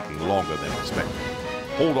is taking longer than expected.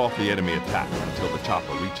 Hold off the enemy attack until the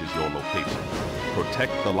chopper reaches your location.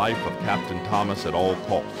 Protect the life of Captain Thomas at all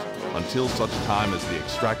costs, until such time as the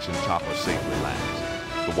extraction chopper safely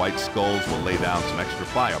lands. The White Skulls will lay down some extra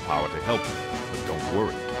firepower to help you, but don't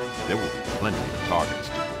worry, there will be plenty of targets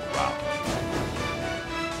to go around.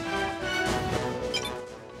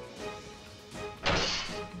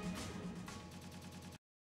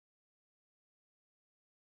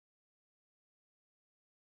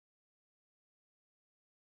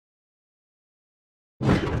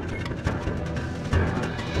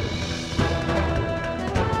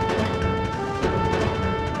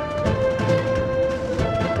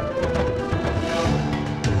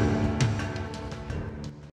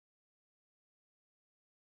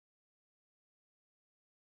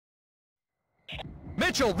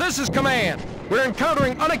 Mitchell, this is command. We're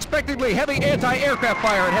encountering unexpectedly heavy anti-aircraft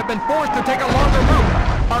fire and have been forced to take a longer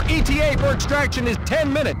route. Our ETA for extraction is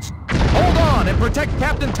 10 minutes. Hold on and protect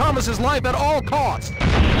Captain Thomas's life at all costs.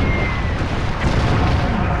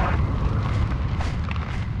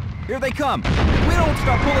 Here they come. If we don't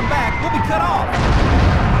start pulling back, we'll be cut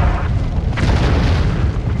off.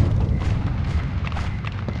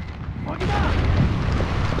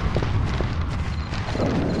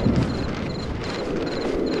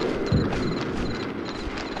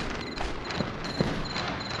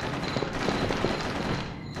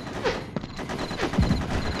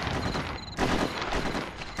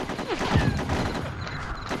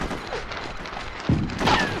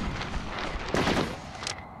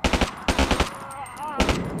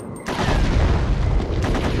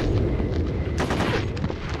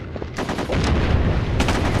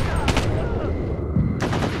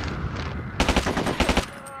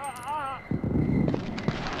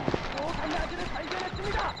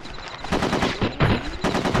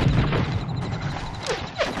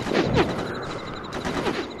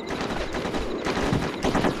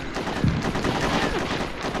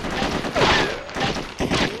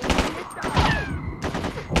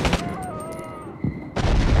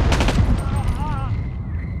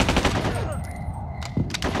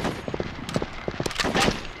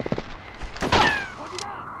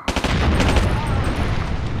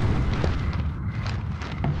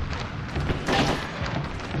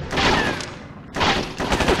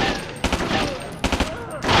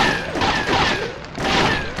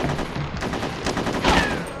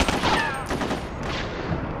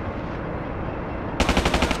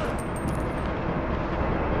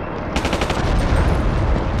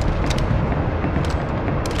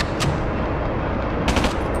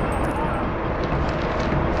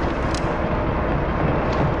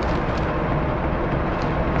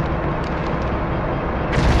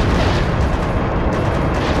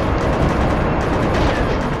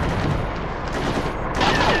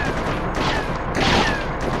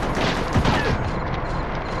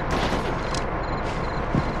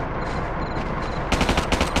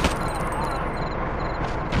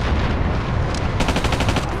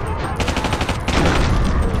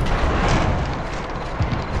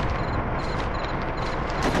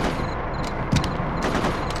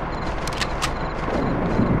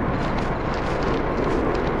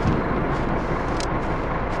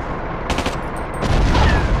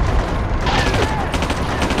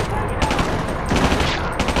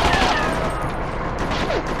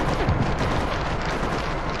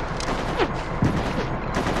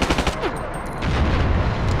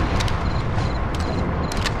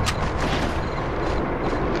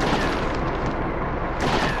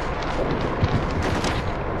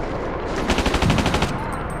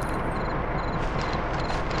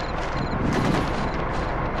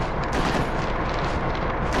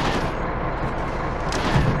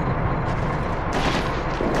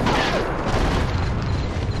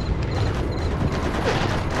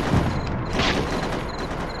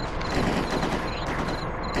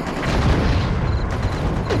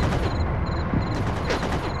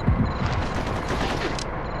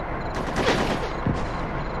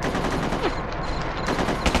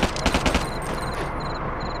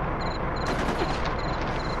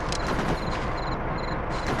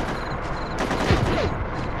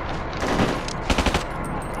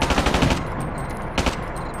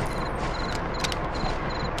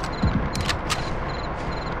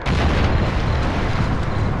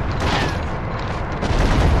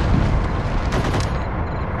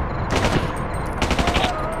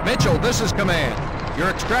 Mitchell, this is Command. Your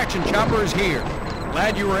extraction chopper is here.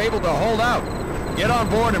 Glad you were able to hold out. Get on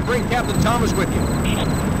board and bring Captain Thomas with you.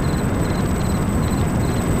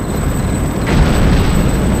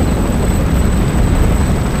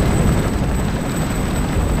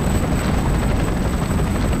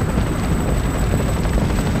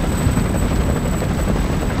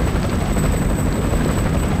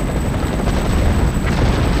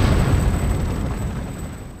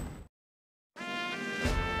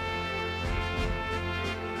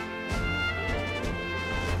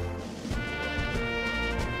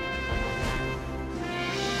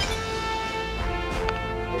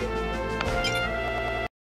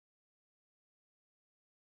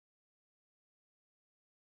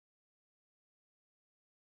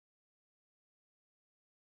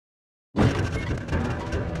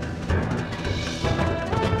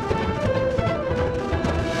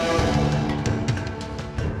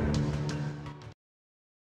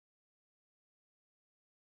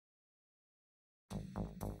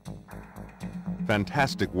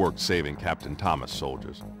 Fantastic work saving Captain Thomas,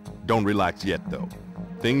 soldiers. Don't relax yet, though.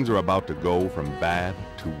 Things are about to go from bad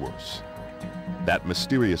to worse. That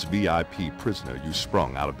mysterious VIP prisoner you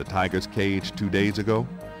sprung out of the tiger's cage 2 days ago,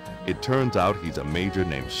 it turns out he's a major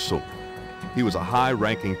named Socom. He was a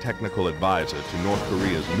high-ranking technical advisor to North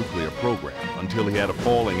Korea's nuclear program until he had a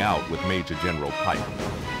falling out with Major General Pike.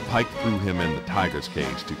 Pike threw him in the tiger's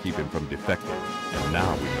cage to keep him from defecting, and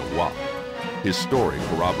now we know why. His story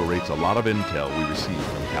corroborates a lot of intel we received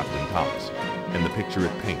from Captain Thomas, and the picture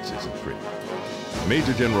it paints isn't pretty.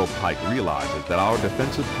 Major General Pike realizes that our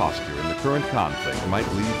defensive posture in the current conflict might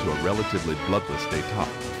lead to a relatively bloodless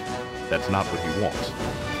detente. That's not what he wants.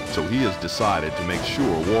 So he has decided to make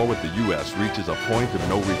sure war with the U.S. reaches a point of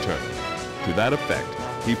no return. To that effect,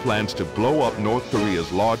 he plans to blow up North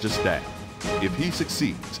Korea's largest dam. If he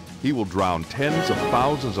succeeds, he will drown tens of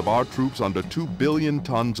thousands of our troops under 2 billion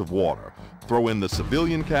tons of water. Throw in the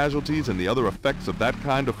civilian casualties and the other effects of that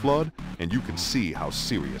kind of flood, and you can see how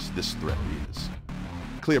serious this threat is.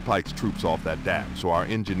 Clear Pike's troops off that dam so our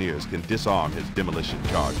engineers can disarm his demolition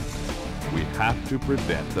charges. We have to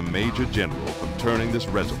prevent the Major General from turning this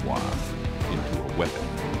reservoir into a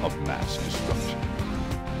weapon of mass destruction.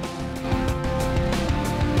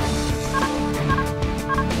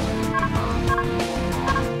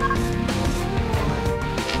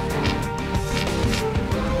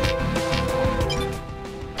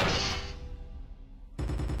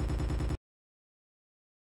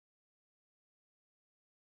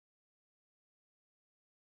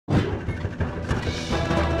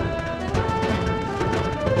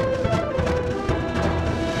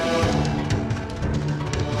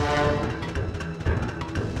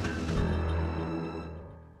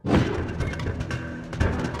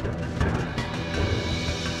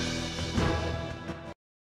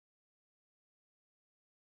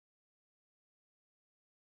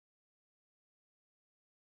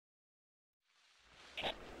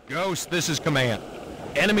 Ghost, this is Command.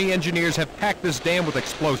 Enemy engineers have packed this dam with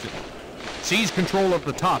explosives. Seize control of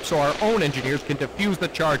the top so our own engineers can defuse the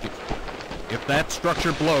charges. If that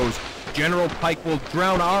structure blows, General Pike will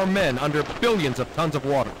drown our men under billions of tons of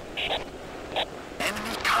water.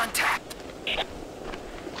 Enemy contact!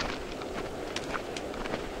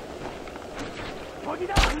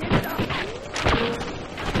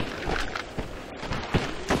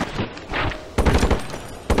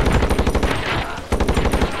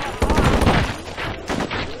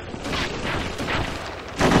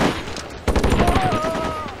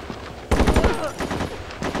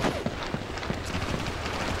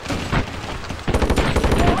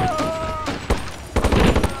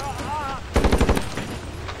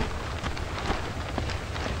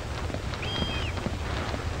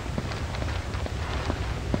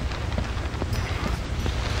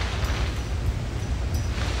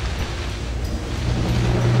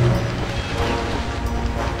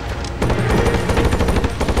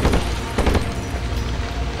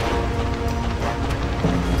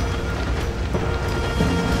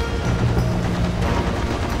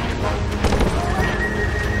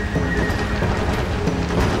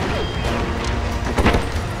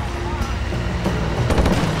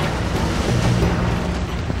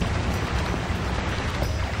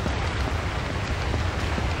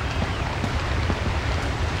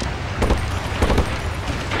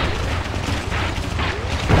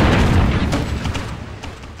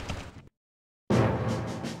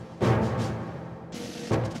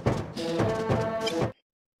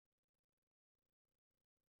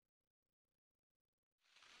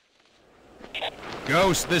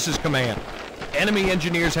 Ghost, this is Command. Enemy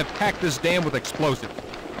engineers have packed this dam with explosives.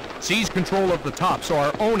 Seize control of the top so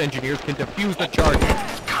our own engineers can defuse the charges.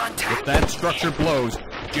 If that structure blows,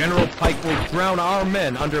 General Pike will drown our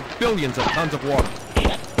men under billions of tons of water.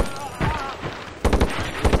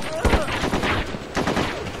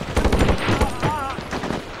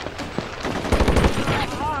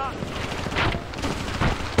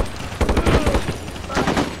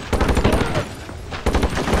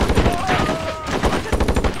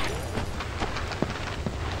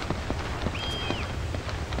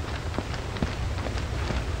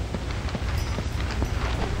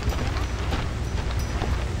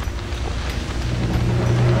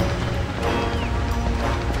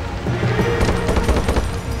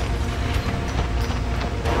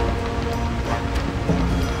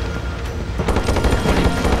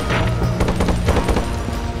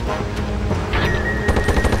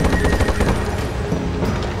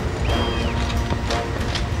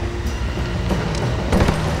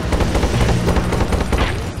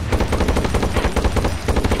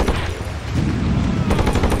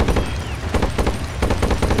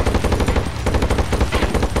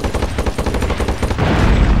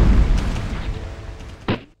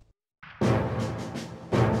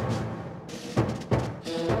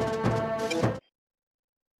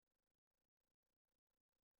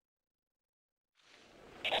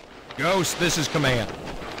 Ghost, this is command.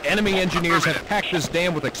 Enemy engineers have packed this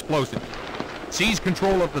dam with explosives. Seize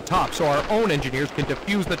control of the top so our own engineers can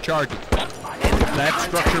defuse the charges. If that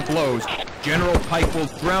structure blows, General Pike will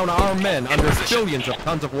drown our men under billions of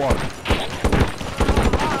tons of water.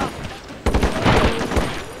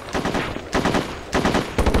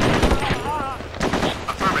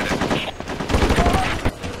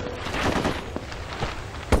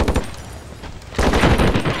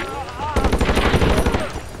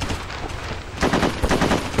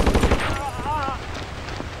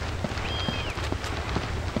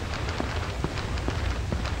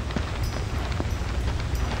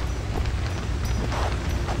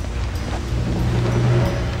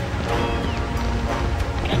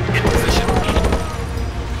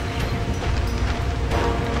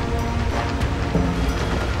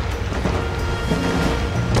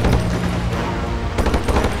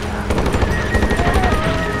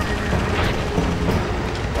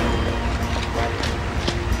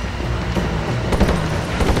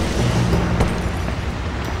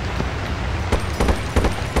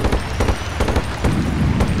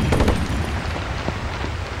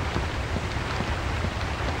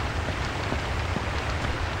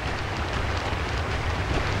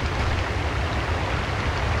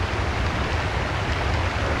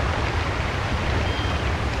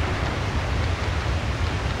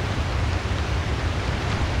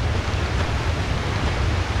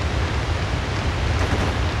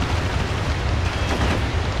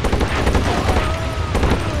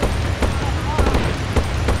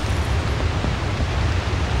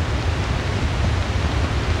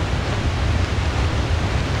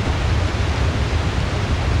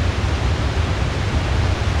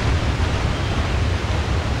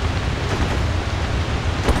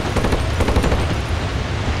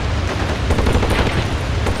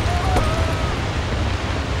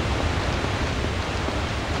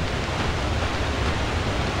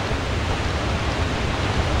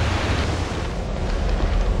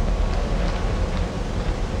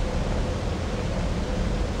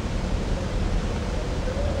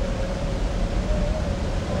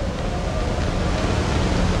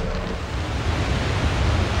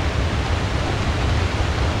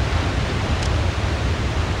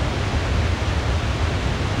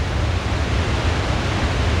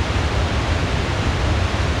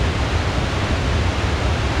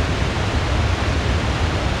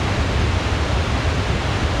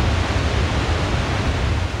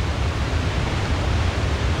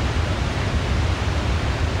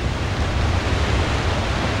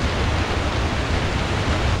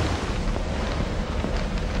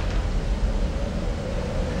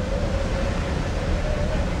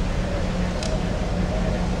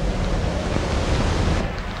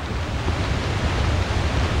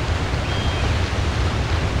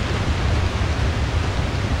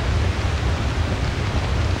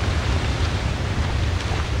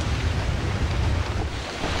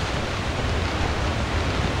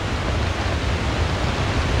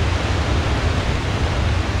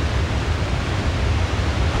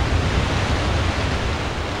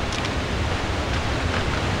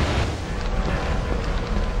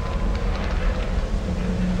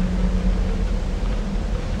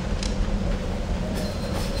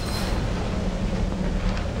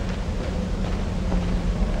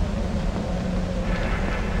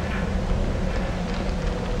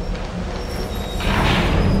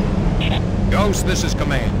 Ghost, this is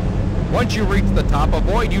command. Once you reach the top,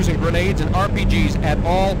 avoid using grenades and RPGs at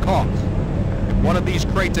all costs. If one of these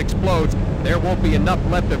crates explodes, there won't be enough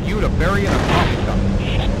left of you to bury in a coffee cup.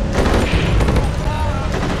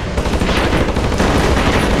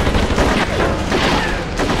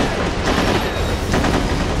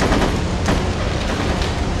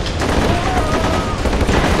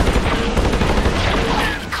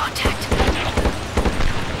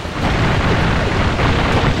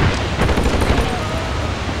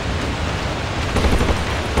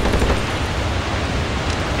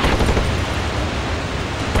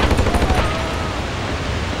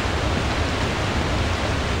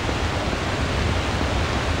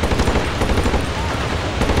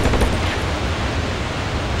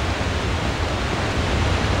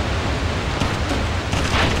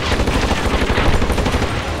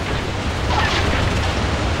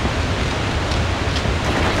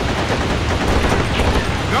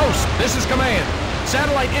 This is command.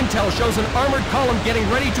 Satellite intel shows an armored column getting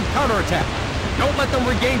ready to counterattack. Don't let them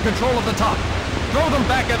regain control of the top. Throw them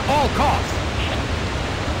back at all costs.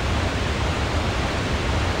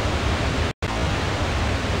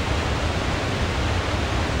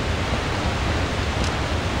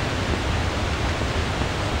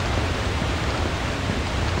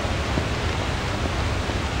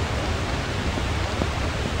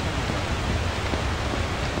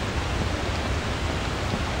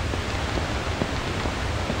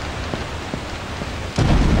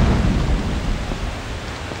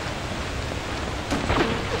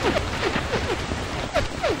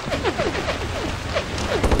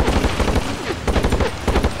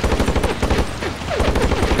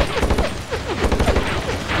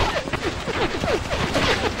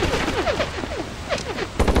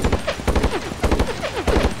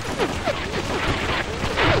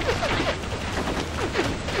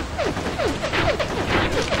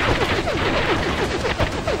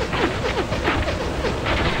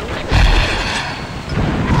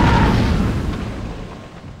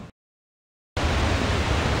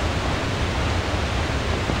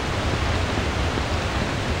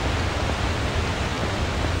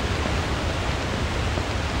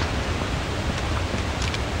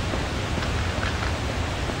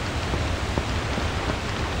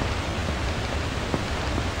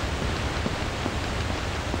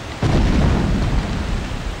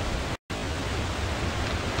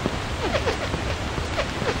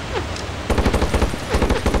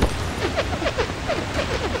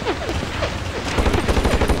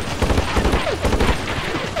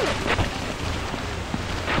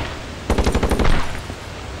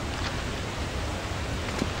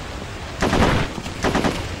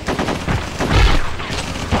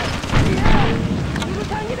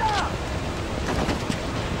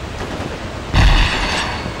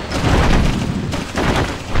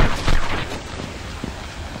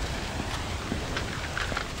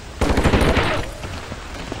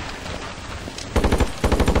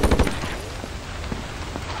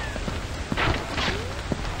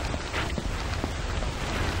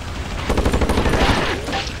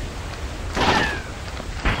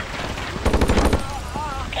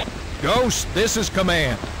 Ghost, this is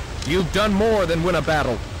command. You've done more than win a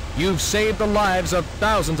battle. You've saved the lives of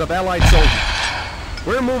thousands of Allied soldiers.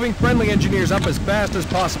 We're moving friendly engineers up as fast as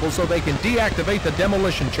possible so they can deactivate the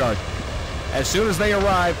demolition charge. As soon as they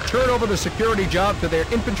arrive, turn over the security job to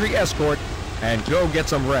their infantry escort and go get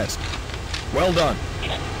some rest. Well done.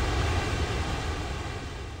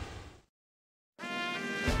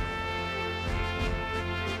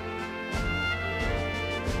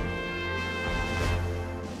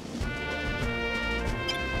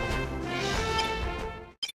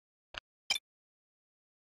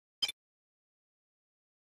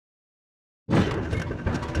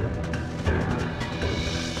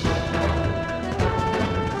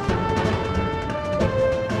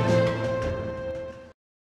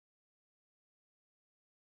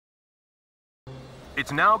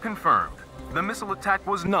 It's now confirmed. The missile attack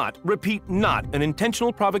was not, repeat, not an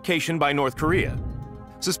intentional provocation by North Korea.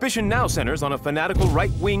 Suspicion now centers on a fanatical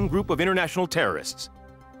right-wing group of international terrorists.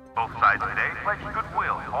 Both sides today pledged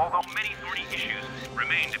goodwill, although many thorny issues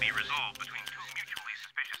remain to be resolved between two mutually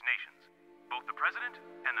suspicious nations. Both the President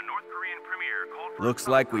and the North Korean Premier called for... Looks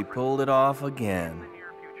like we pulled it off again.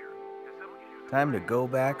 Time to go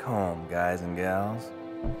back home, guys and gals.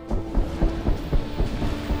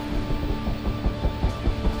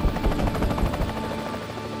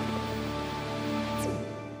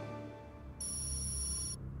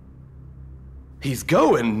 He's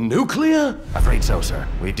going nuclear? Afraid so, sir.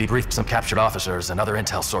 We've debriefed some captured officers and other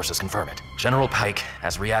intel sources confirm it. General Pike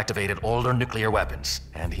has reactivated older nuclear weapons,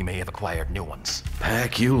 and he may have acquired new ones.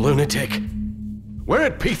 Pike, you lunatic. We're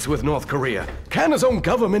at peace with North Korea. Can his own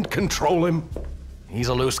government control him? He's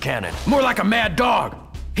a loose cannon. More like a mad dog.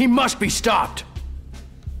 He must be stopped.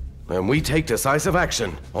 And we take decisive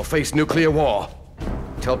action or face nuclear war.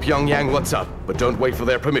 Tell Pyongyang what's up, but don't wait for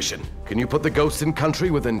their permission. Can you put the ghosts in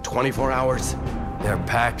country within 24 hours? They're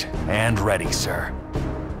packed and ready, sir.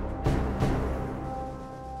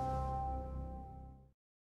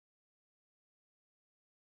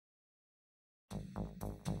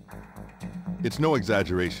 It's no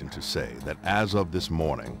exaggeration to say that as of this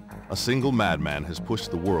morning, a single madman has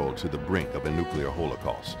pushed the world to the brink of a nuclear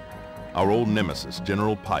holocaust. Our old nemesis,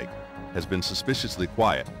 General Pike, has been suspiciously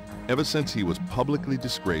quiet ever since he was publicly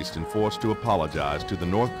disgraced and forced to apologize to the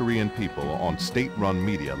North Korean people on state-run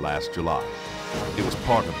media last July. It was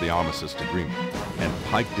part of the armistice agreement, and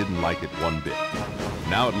Pike didn't like it one bit.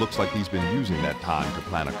 Now it looks like he's been using that time to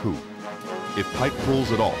plan a coup. If Pike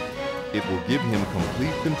pulls it off, it will give him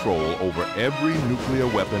complete control over every nuclear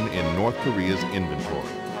weapon in North Korea's inventory.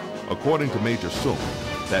 According to Major Sung,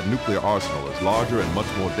 that nuclear arsenal is larger and much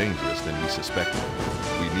more dangerous than he suspected.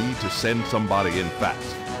 We need to send somebody in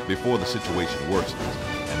fast before the situation worsens,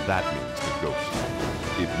 and that means the Ghost.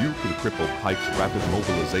 If you can cripple Pike's rapid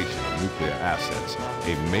mobilization of nuclear assets,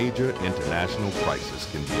 a major international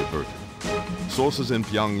crisis can be averted. Sources in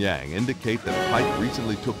Pyongyang indicate that Pike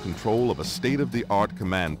recently took control of a state-of-the-art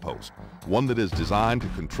command post, one that is designed to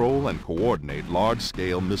control and coordinate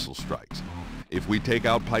large-scale missile strikes. If we take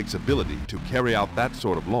out Pike's ability to carry out that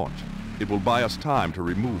sort of launch, it will buy us time to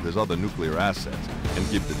remove his other nuclear assets and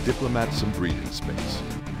give the diplomats some breathing space.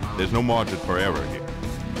 There's no margin for error here,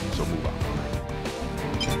 so move on.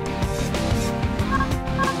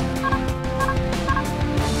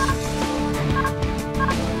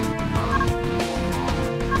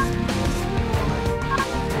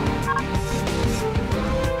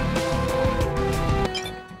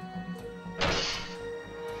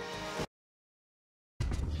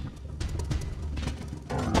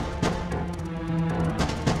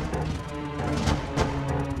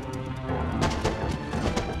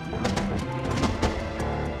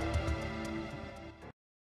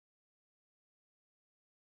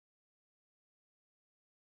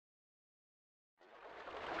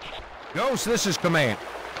 Ghost, this is Command.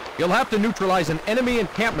 You'll have to neutralize an enemy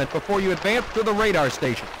encampment before you advance to the radar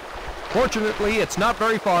station. Fortunately, it's not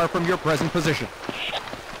very far from your present position.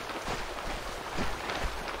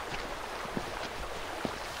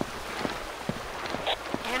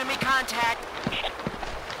 Enemy contact.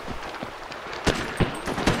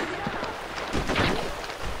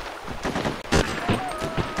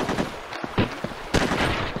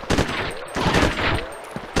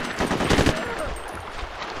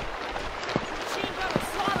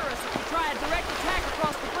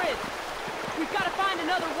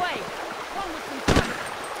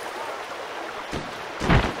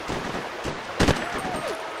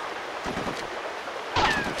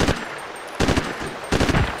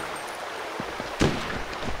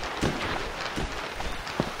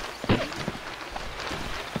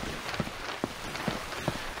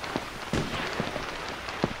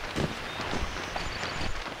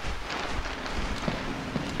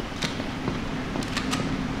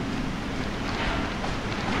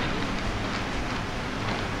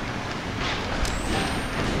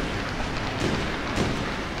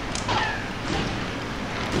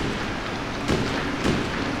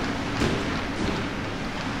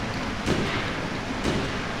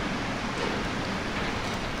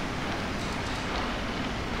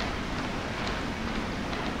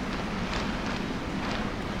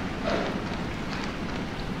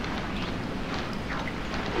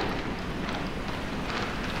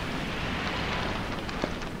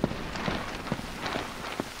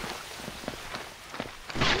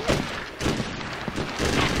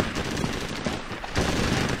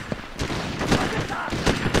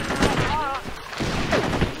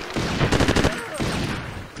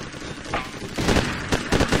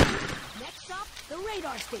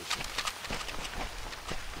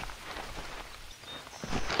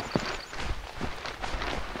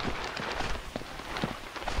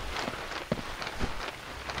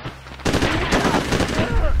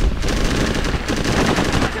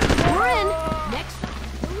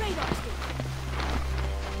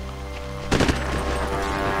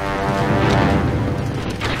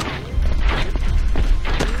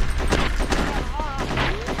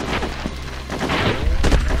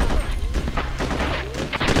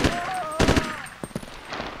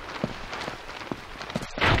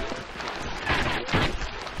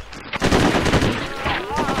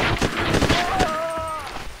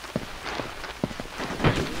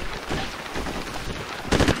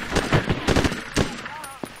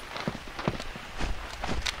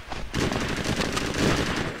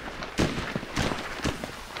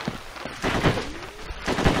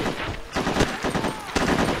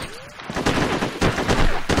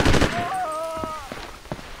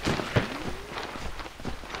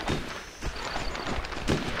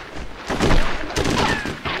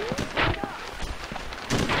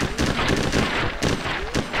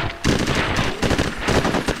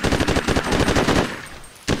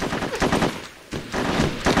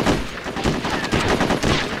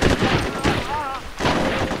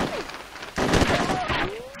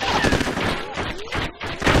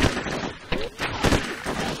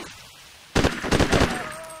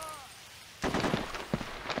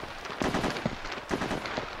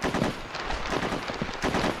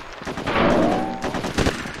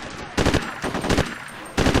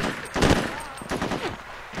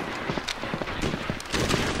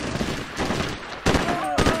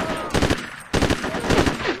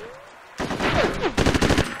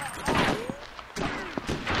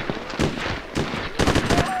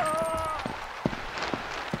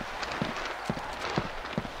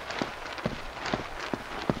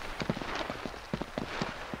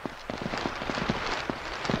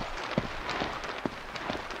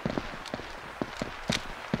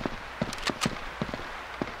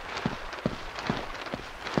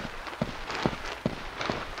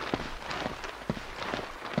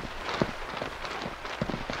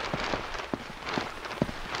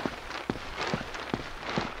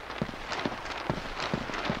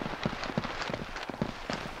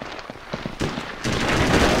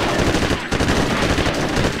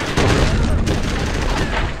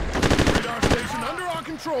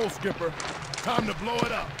 Skipper. Time to blow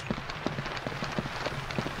it up.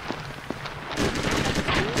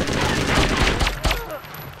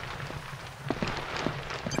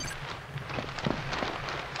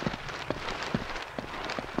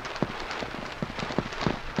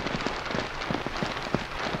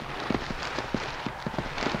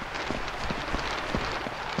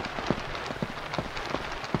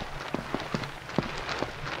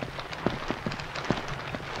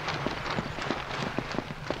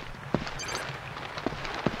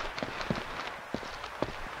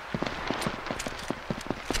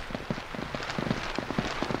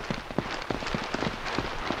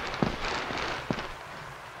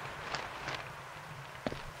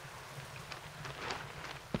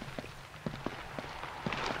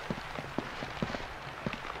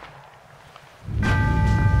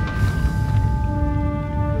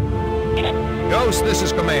 Ghost, this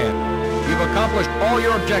is command. You've accomplished all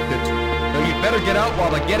your objectives, so you'd better get out while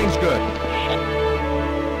the getting's good.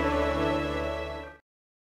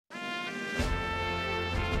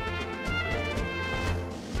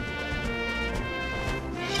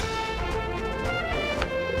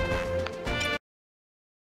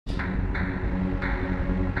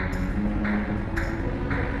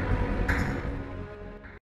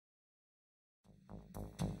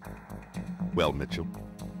 Well, Mitchell,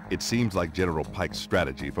 it seems like General Pike's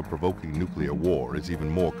strategy for provoking nuclear war is even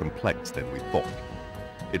more complex than we thought.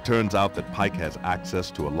 It turns out that Pike has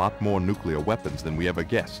access to a lot more nuclear weapons than we ever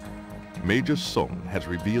guessed. Major Sung has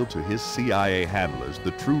revealed to his CIA handlers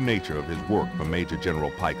the true nature of his work for Major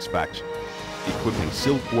General Pike's faction, equipping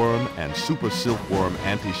Silkworm and Super Silkworm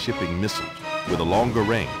anti-shipping missiles with a longer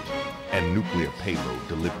range and nuclear payload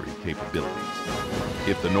delivery capabilities.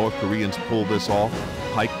 If the North Koreans pull this off,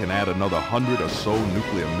 Pike can add another 100 or so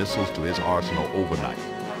nuclear missiles to his arsenal overnight.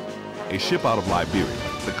 A ship out of Liberia,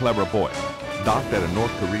 the Clever Boy, docked at a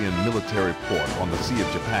North Korean military port on the Sea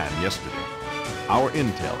of Japan yesterday. Our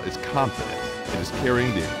intel is confident it is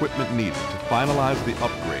carrying the equipment needed to finalize the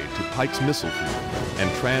upgrade to Pike's missile fleet and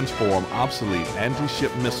transform obsolete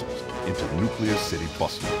anti-ship missiles into nuclear city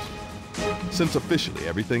busters. Since officially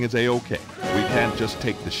everything is A-OK, we can't just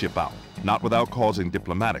take the ship out, not without causing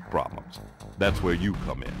diplomatic problems. That's where you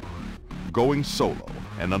come in. Going solo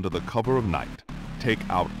and under the cover of night, take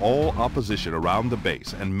out all opposition around the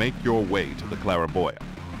base and make your way to the Claraboya.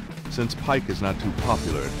 Since Pike is not too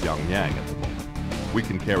popular in Pyongyang at the moment, we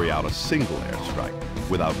can carry out a single airstrike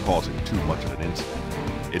without causing too much of an incident.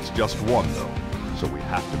 It's just one, though, so we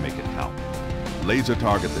have to make it count. Laser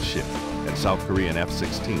target the ship, and South Korean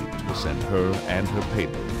F-16s will send her and her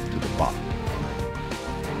payload to the bottom.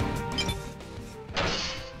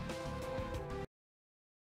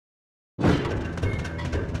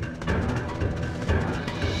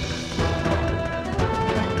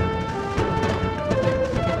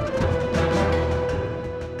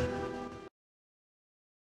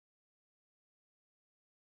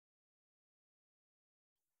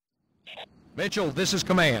 Mitchell, this is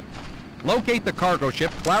command. Locate the cargo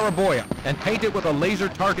ship, Claraboya, and paint it with a laser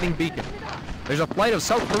targeting beacon. There's a flight of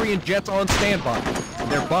South Korean jets on standby,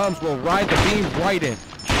 and their bombs will ride the beam right in.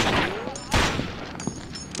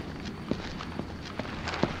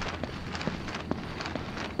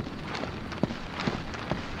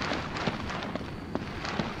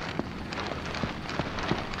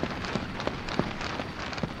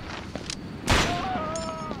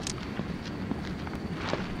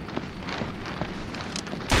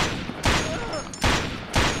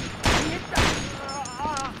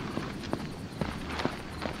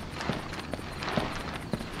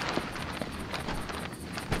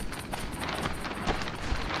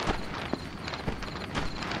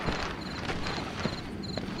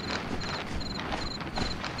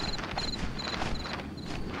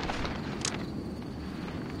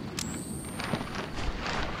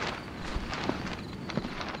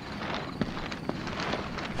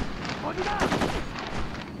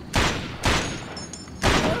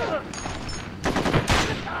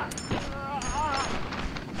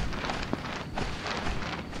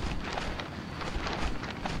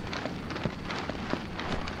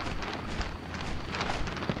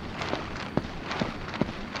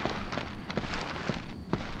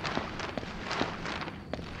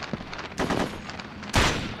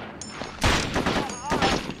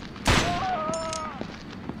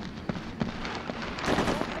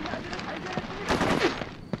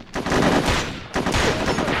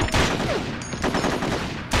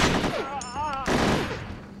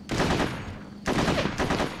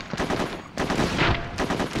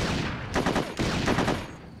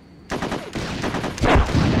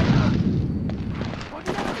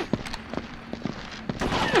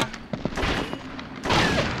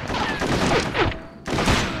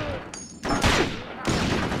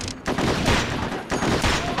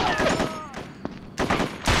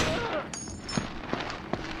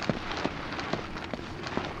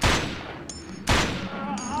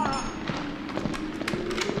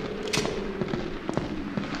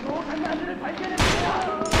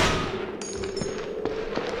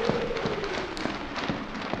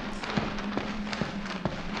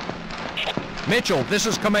 Mitchell, this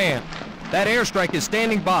is command. That airstrike is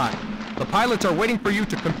standing by. The pilots are waiting for you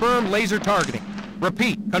to confirm laser targeting.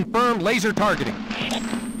 Repeat, confirm laser targeting.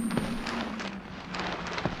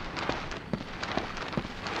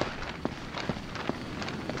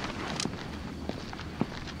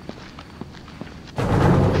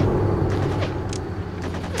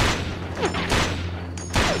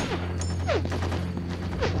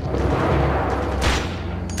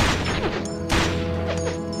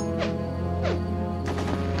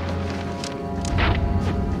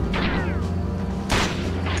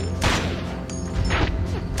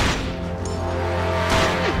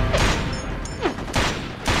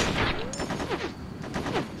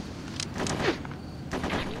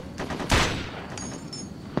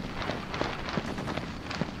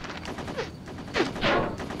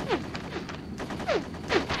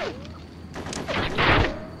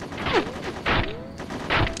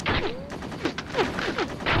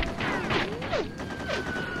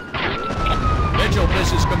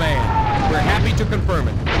 This is command. We're happy to confirm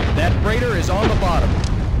it. That freighter is on the bottom.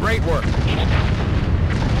 Great work.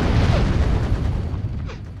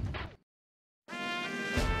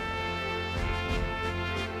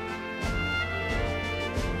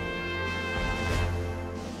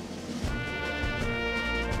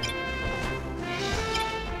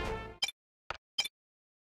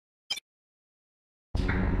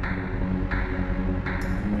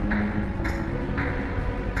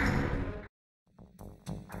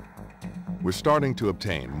 We're starting to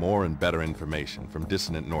obtain more and better information from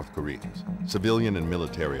dissident North Koreans, civilian and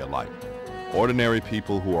military alike. Ordinary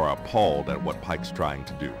people who are appalled at what Pike's trying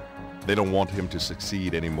to do. They don't want him to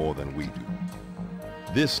succeed any more than we do.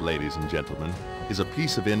 This, ladies and gentlemen, is a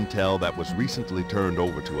piece of intel that was recently turned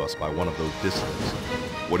over to us by one of those dissidents.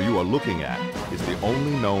 What you are looking at is the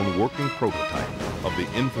only known working prototype of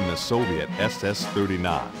the infamous Soviet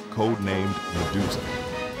SS-39, codenamed Medusa.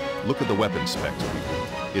 Look at the weapon specs, people.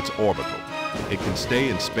 It's orbital. It can stay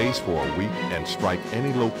in space for a week and strike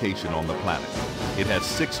any location on the planet. It has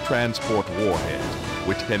 6 transport warheads,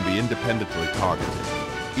 which can be independently targeted.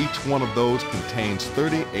 Each one of those contains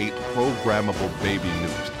 38 programmable baby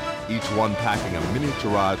nukes, each one packing a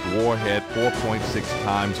miniaturized warhead 4.6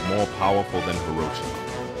 times more powerful than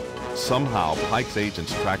Hiroshima. Somehow, Pike's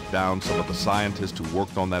agents tracked down some of the scientists who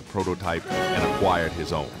worked on that prototype and acquired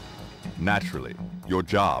his own. Naturally, your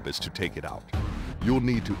job is to take it out. You'll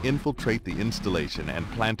need to infiltrate the installation and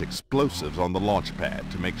plant explosives on the launch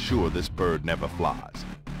pad to make sure this bird never flies.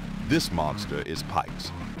 This monster is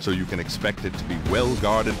Pike's, so you can expect it to be well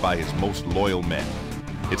guarded by his most loyal men.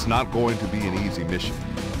 It's not going to be an easy mission,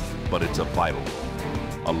 but it's a vital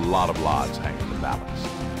one. A lot of lives hang in the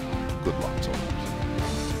balance. Good luck, soldiers.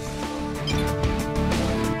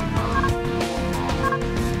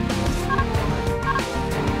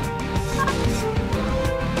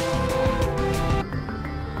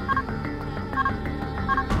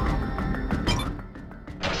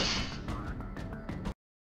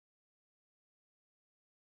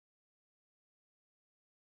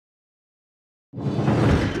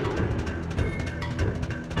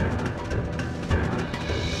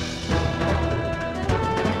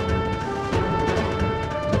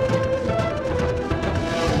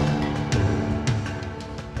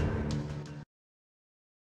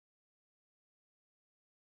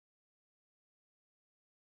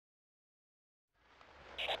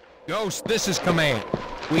 Ghost, this is command.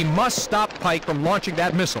 We must stop Pike from launching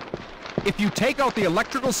that missile. If you take out the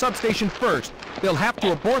electrical substation first, they'll have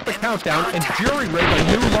to abort the countdown and jury-rig a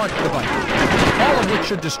new launch device, all of which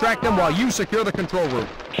should distract them while you secure the control room.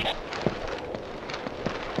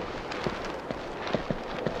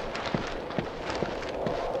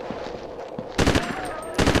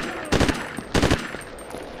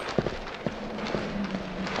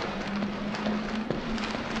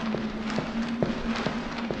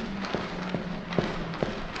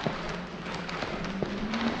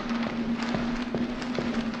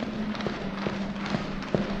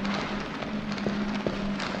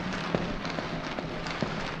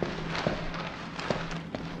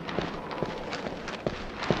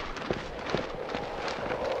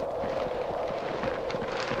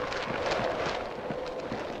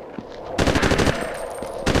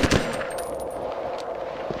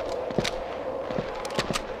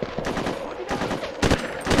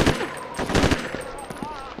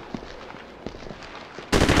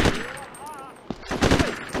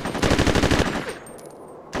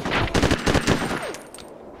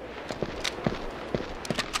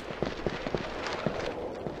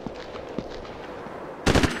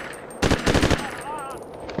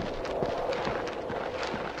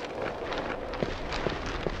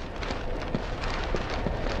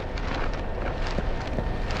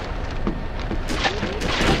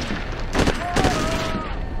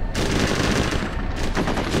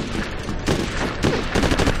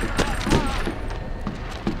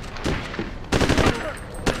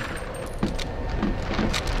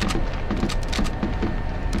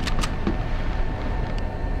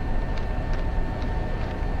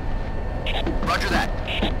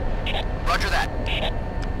 Roger that.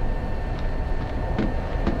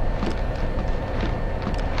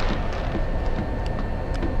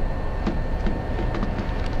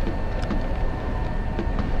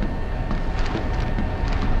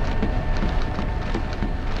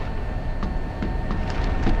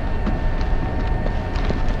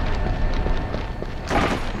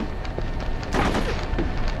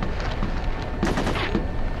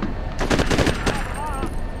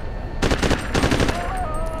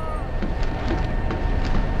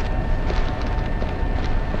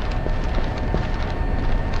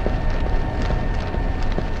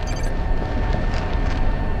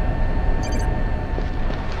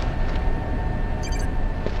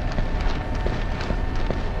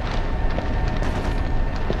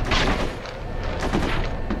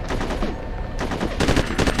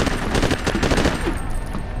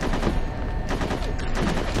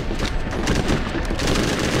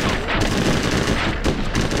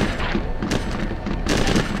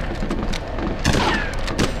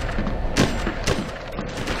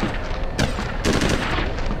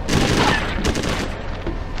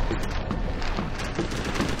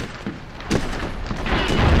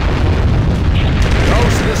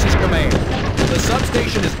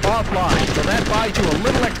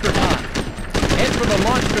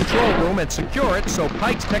 And secure it so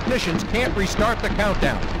Pike's technicians can't restart the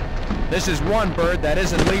countdown. This is one bird that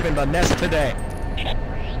isn't leaving the nest today.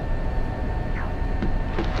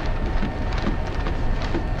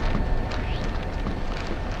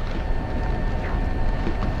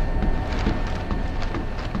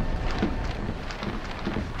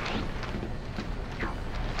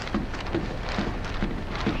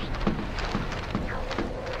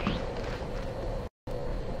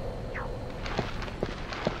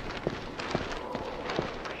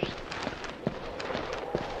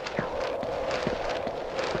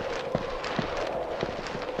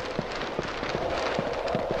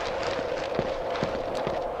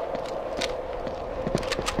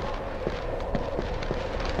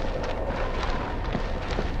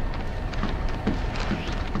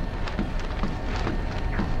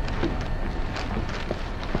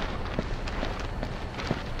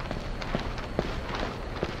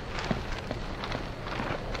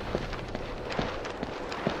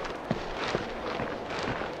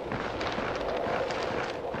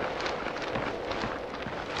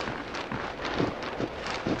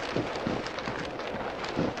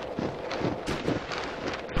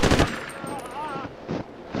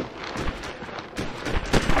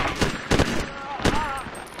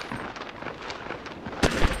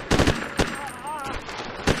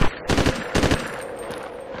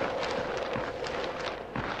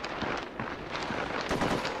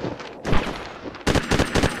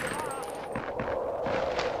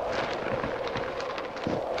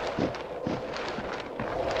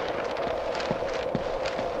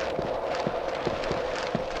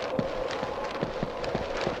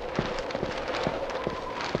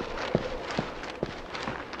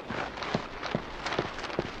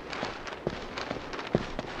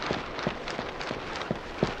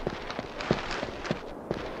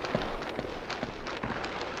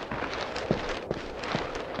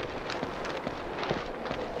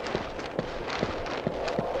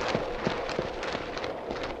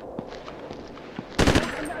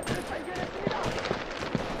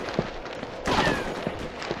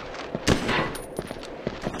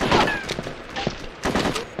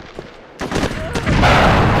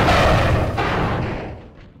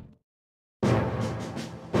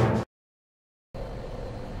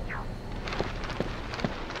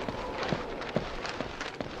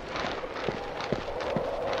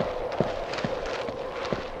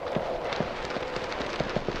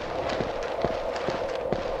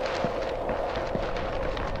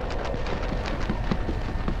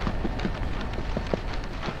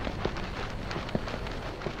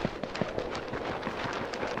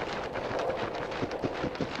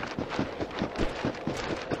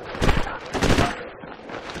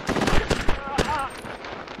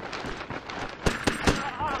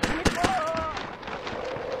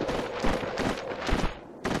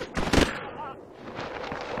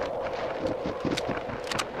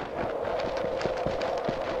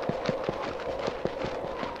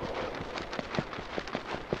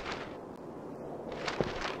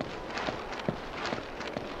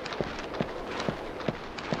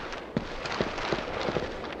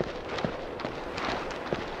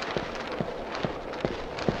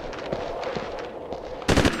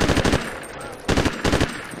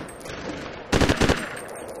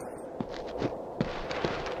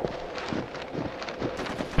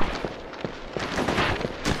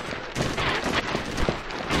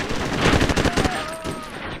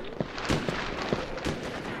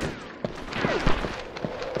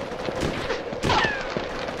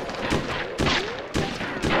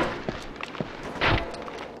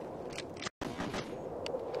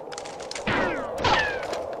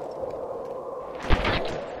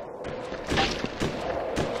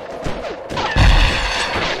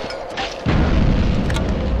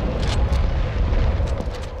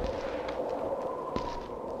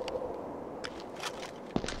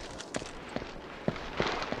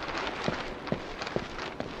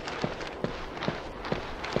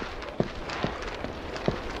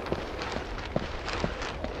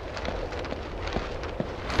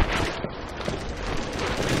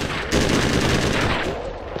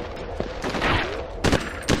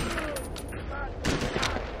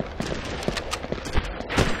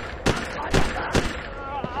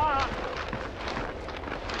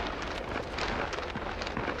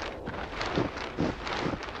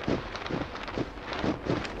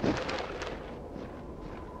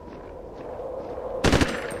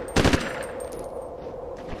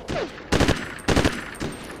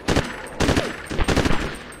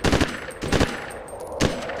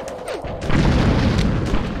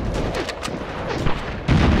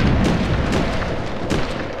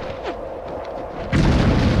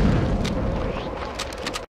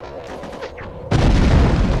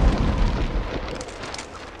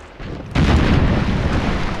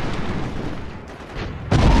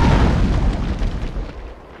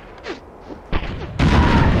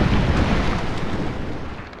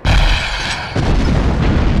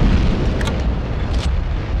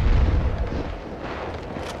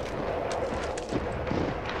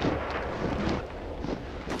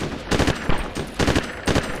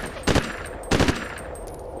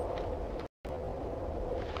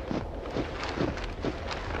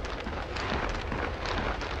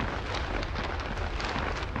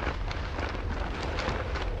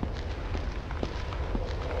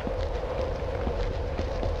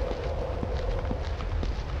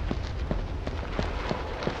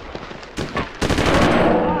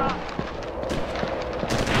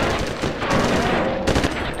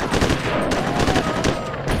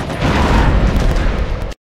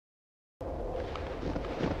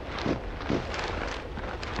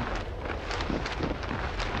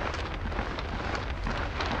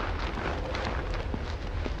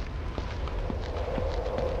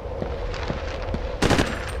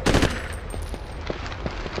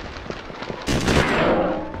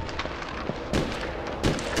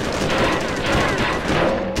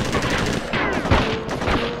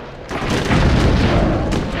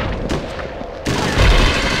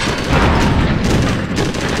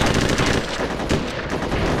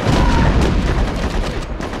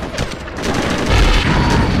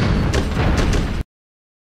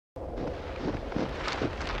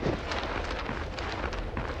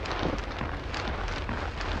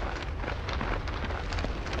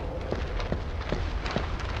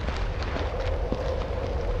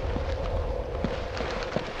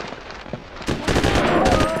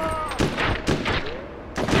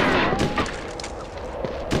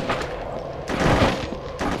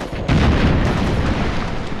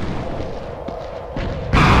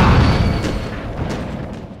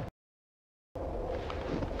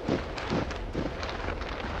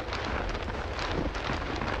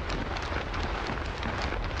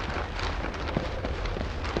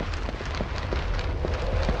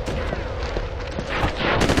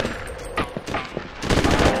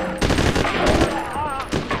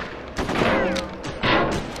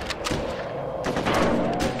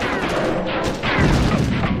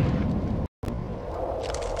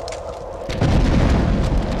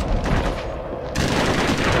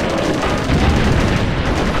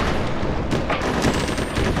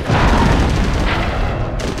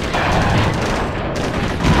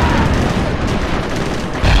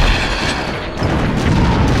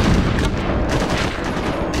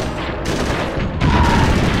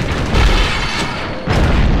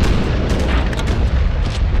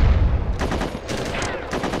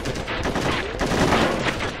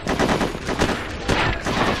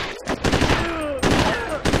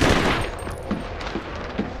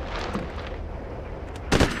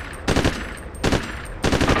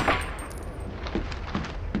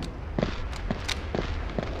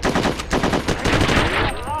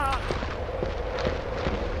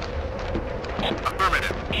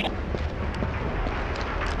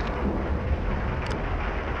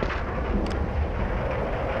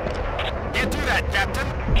 ahead,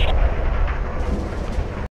 Captain.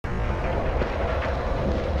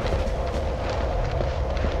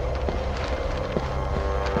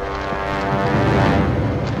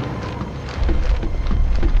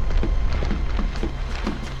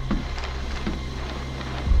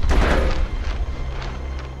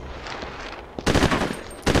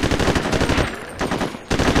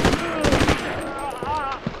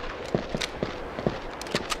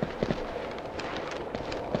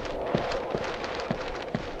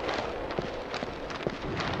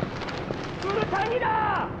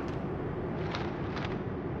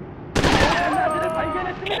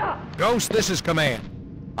 Ghost, this is Command.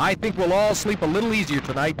 I think we'll all sleep a little easier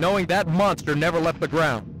tonight knowing that monster never left the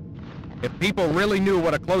ground. If people really knew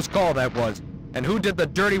what a close call that was, and who did the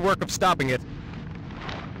dirty work of stopping it,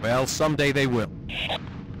 well, someday they will.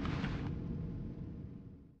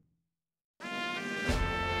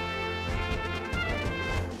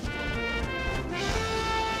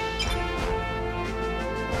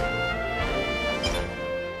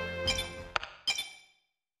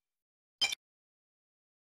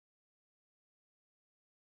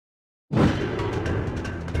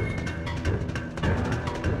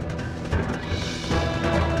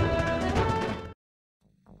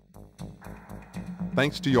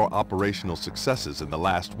 Thanks to your operational successes in the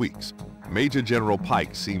last weeks, Major General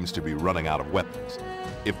Pike seems to be running out of weapons.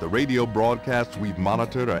 If the radio broadcasts we've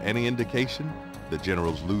monitored are any indication, the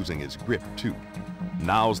General's losing his grip too.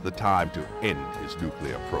 Now's the time to end his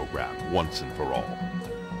nuclear program once and for all.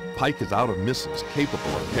 Pike is out of missiles capable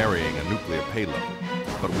of carrying a nuclear payload,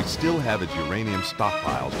 but we still have his uranium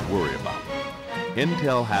stockpiles to worry about.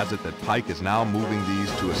 Intel has it that Pike is now moving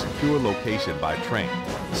these to a secure location by train,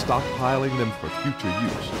 stockpiling them for future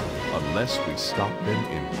use, unless we stop them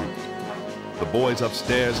en route. The boys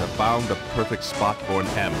upstairs have found the perfect spot for an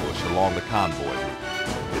ambush along the convoy route.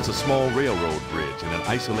 It's a small railroad bridge in an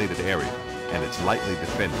isolated area, and it's lightly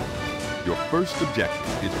defended. Your first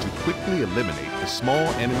objective is to quickly eliminate the small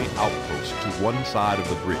enemy outpost to one side of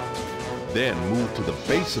the bridge. Then move to the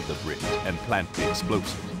base of the bridge and plant the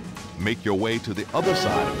explosives. Make your way to the other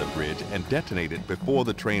side of the bridge and detonate it before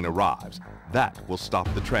the train arrives. That will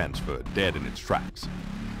stop the transfer dead in its tracks.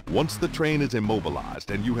 Once the train is immobilized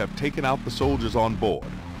and you have taken out the soldiers on board,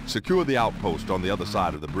 secure the outpost on the other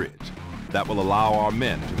side of the bridge. That will allow our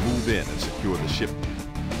men to move in and secure the shipment.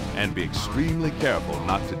 And be extremely careful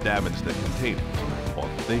not to damage the containers, or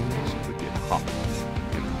things could get hot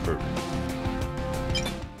in a hurry.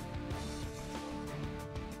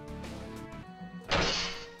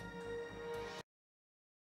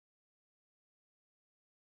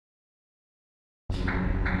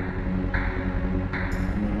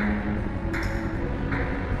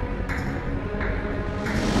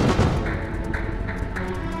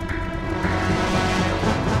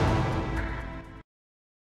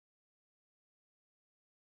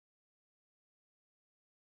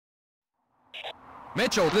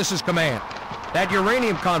 Mitchell, this is Command. That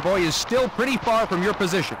uranium convoy is still pretty far from your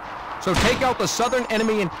position, so take out the southern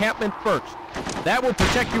enemy encampment first. That will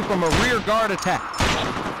protect you from a rear guard attack.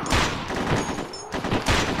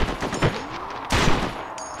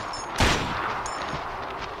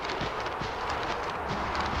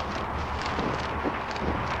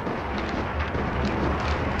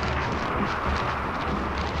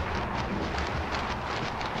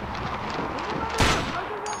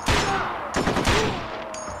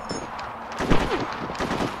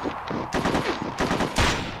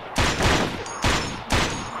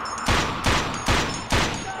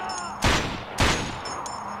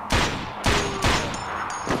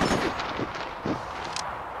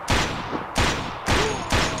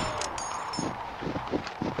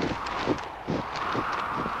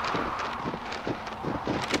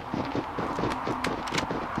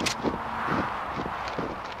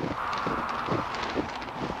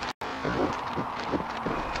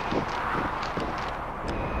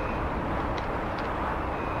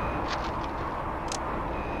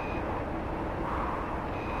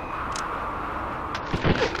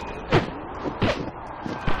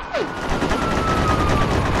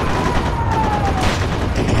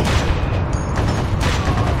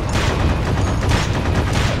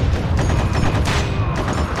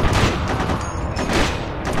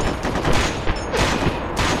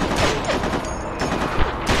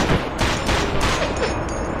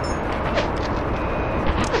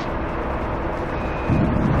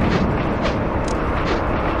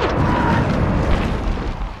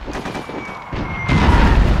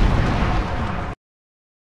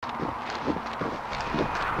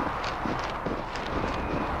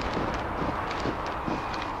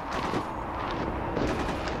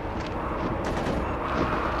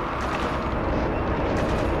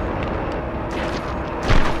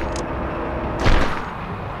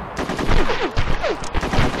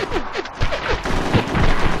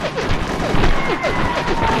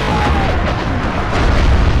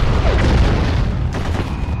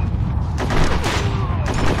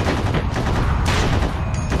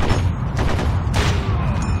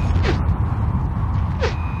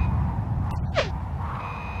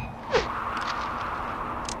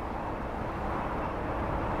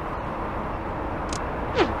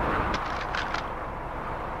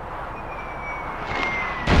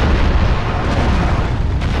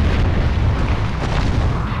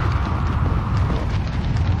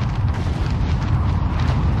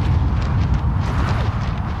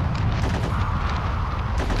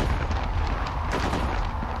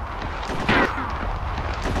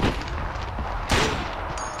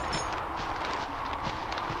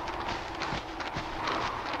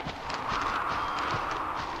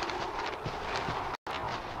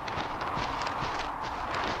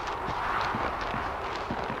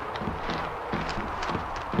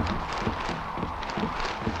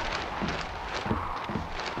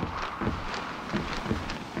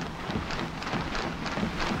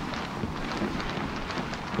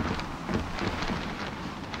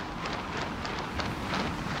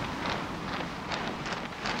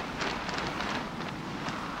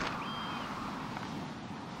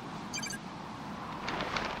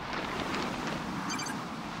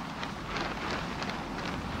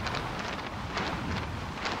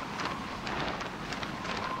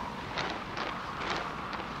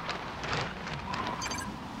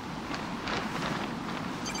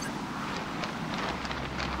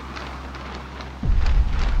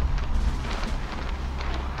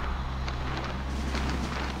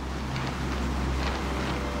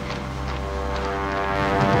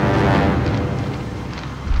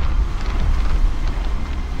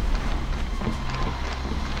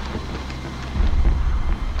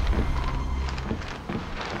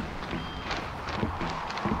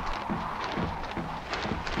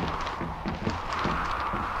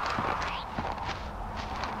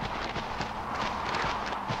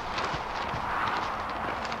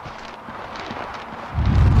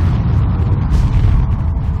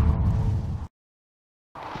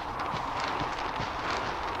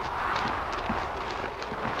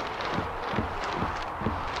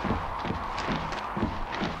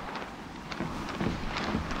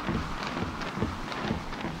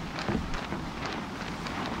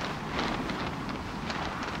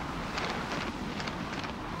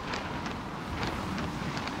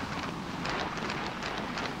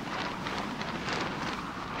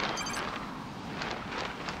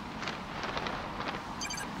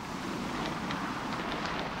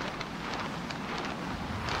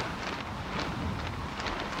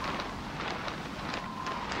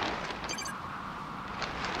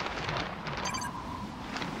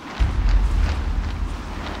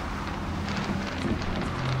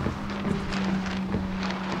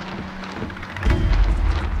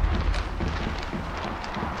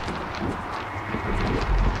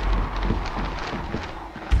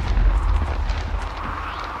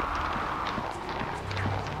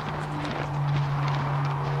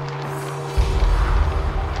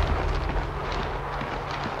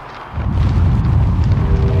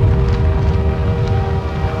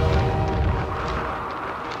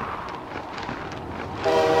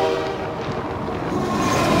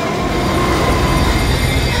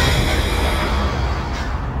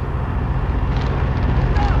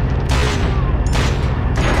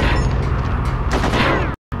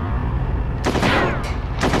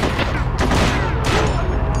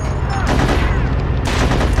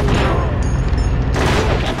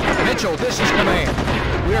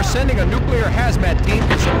 sending a nuclear hazmat team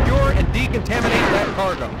to secure and decontaminate that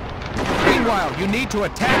cargo. Meanwhile, you need to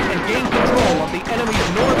attack and gain control of the enemy's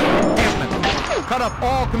northern encampment. Cut up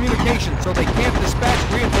all communications so they can't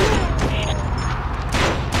dispatch reinforcements.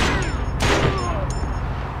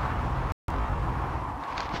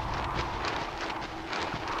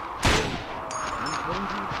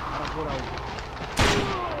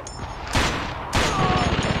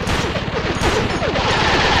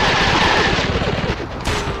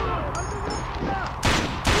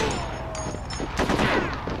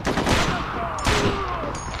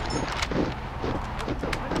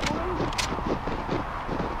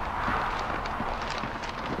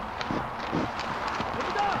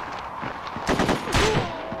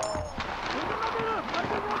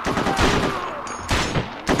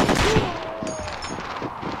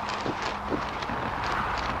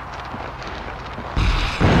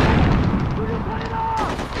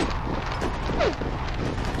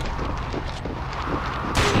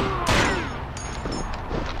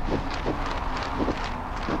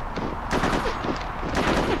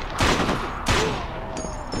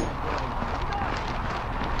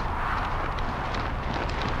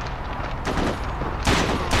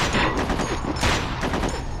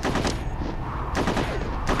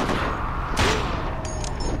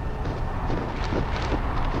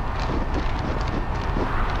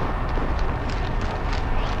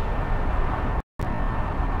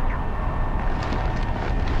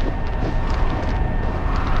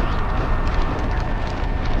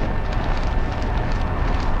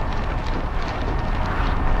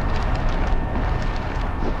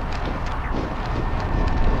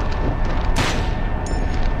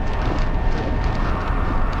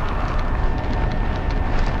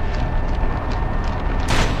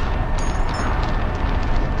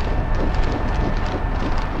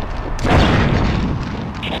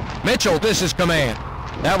 Mitchell, this is Command.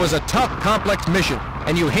 That was a tough, complex mission,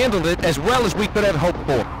 and you handled it as well as we could have hoped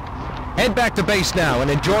for. Head back to base now and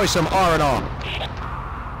enjoy some R&R.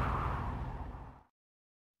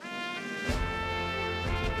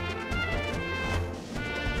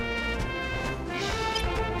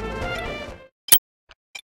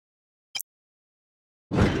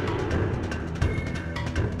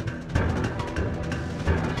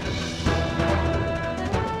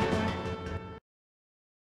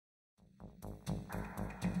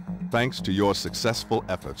 Thanks to your successful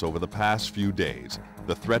efforts over the past few days,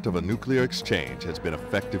 the threat of a nuclear exchange has been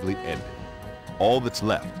effectively ended. All that's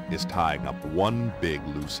left is tying up one big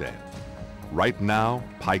loose end. Right now,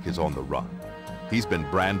 Pike is on the run. He's been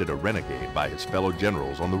branded a renegade by his fellow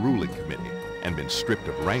generals on the ruling committee and been stripped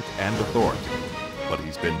of rank and authority. But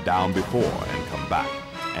he's been down before and come back,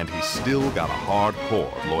 and he's still got a hard core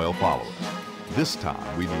of loyal followers. This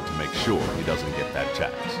time, we need to make sure he doesn't get that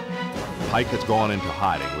chance. Pike has gone into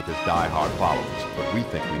hiding with his die-hard followers, but we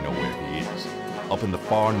think we know where he is. Up in the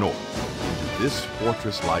far north, into this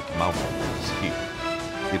fortress-like mountain here.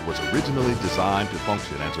 It was originally designed to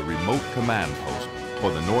function as a remote command post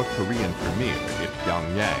for the North Korean premier if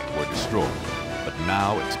Pyongyang were destroyed, but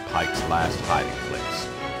now it's Pike's last hiding place.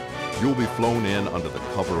 You'll be flown in under the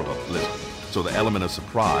cover of a blizzard, so the element of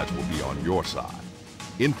surprise will be on your side.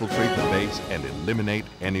 Infiltrate the base and eliminate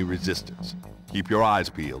any resistance. Keep your eyes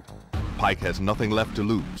peeled. Pike has nothing left to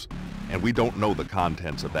lose, and we don't know the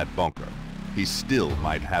contents of that bunker. He still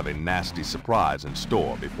might have a nasty surprise in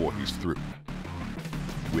store before he's through.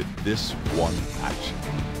 With this one action,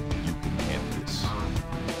 you can end this.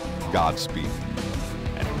 Godspeed,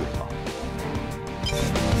 and good luck.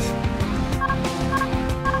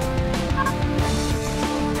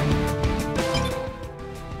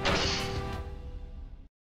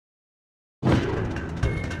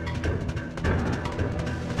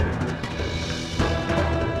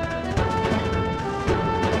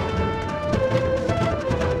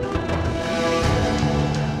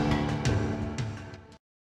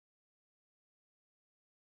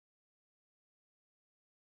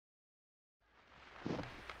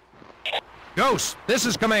 Ghost, this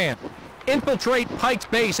is Command. Infiltrate Pike's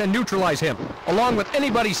base and neutralize him, along with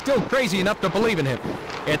anybody still crazy enough to believe in him.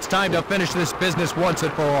 It's time to finish this business once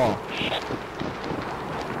and for all.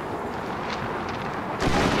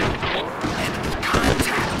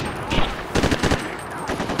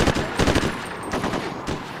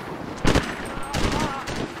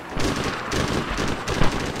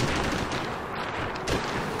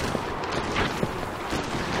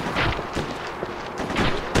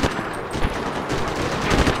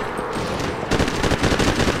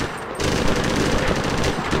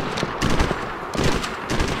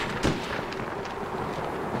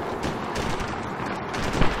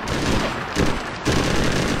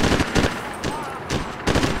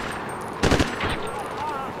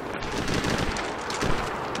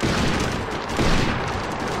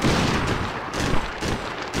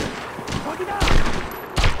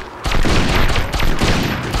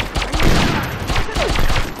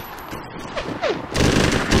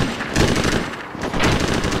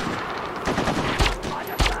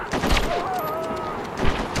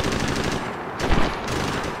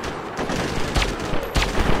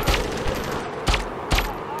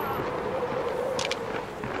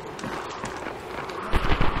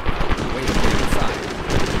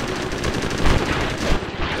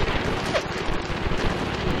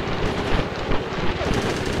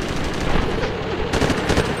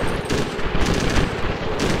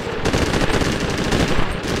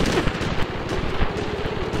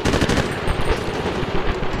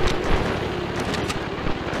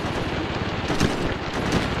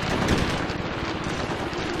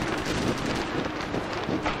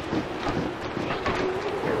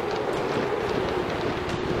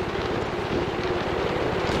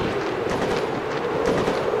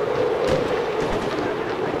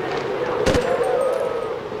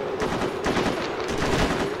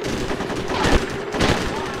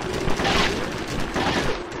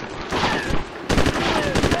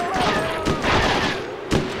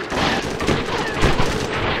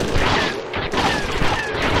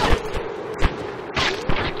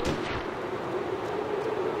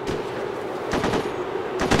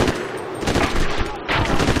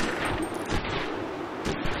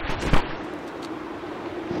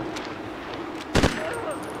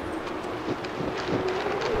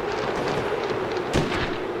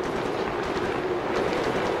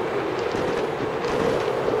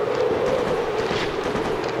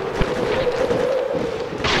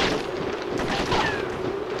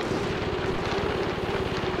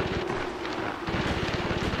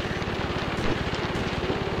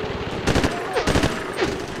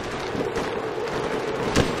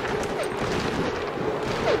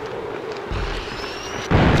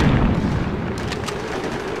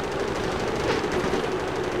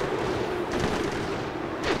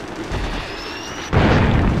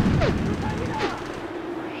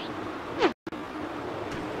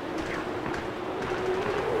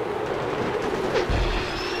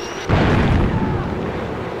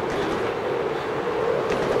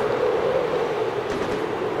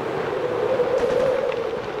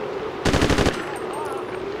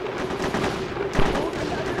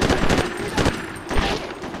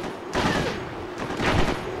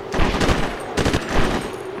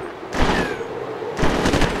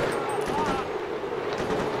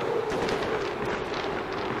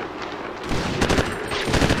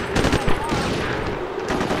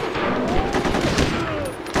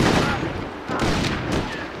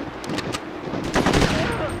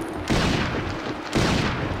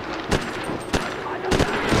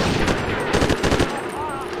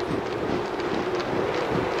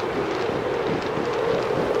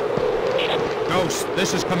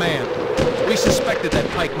 this is Command. We suspected that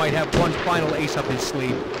Pike might have one final ace up his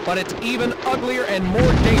sleeve, but it's even uglier and more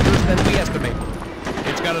dangerous than we estimated.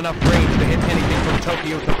 It's got enough range to hit anything from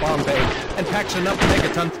Tokyo to Bombay, and packs enough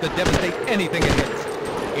megatons to devastate anything it hits.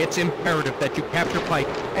 It's imperative that you capture Pike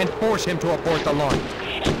and force him to abort the launch.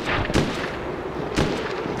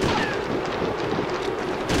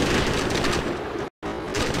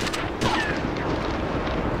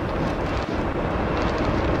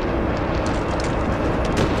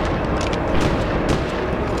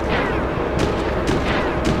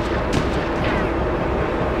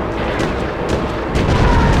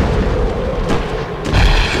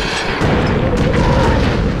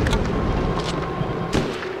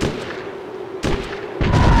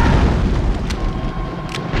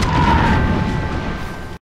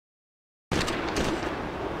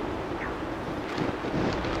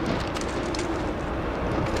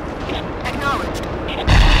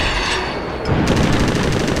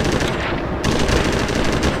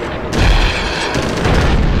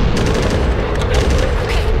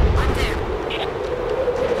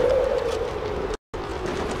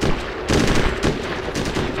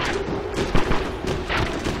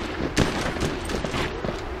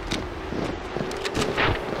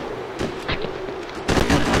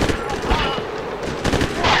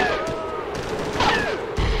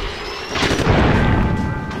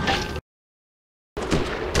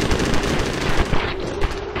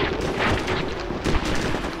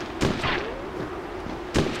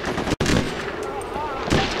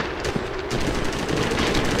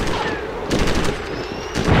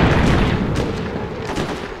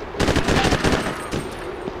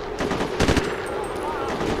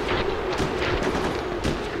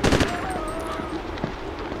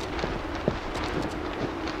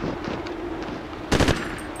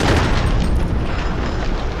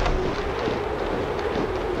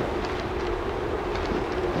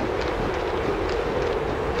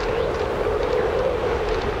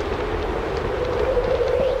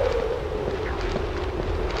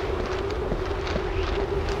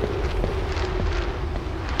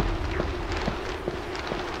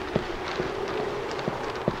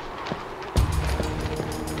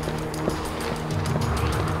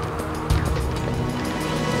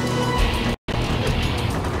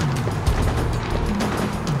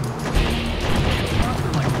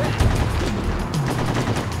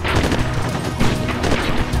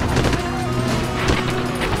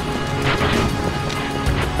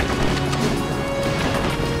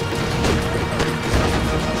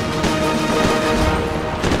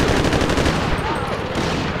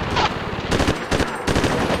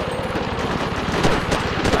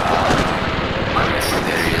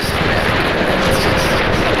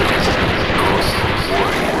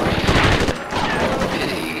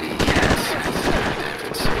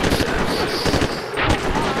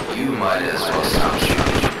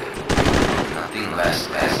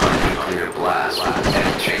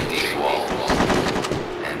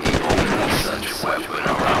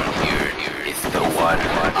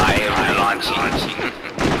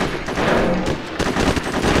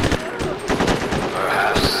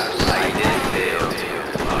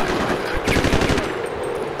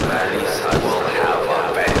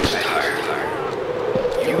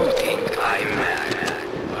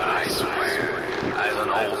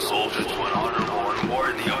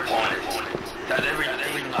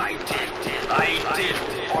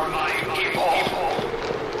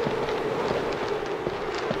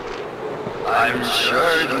 I'm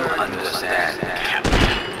sure you understand,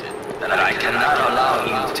 Captain, that I cannot allow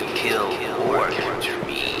you to kill or capture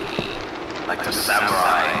me. Like the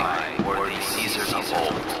samurai or the Caesars of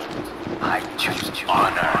old, I choose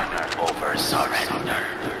honor over surrender.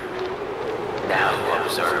 Now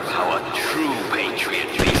observe how a true patriot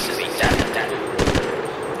faces death.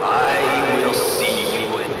 I will see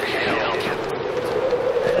you in hell,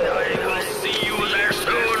 and I will see you there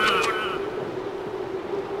soon.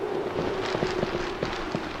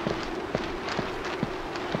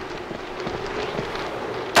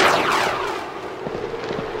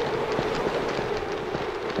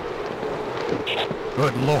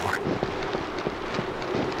 Good Lord.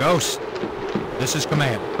 Ghost, this is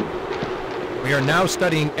Command. We are now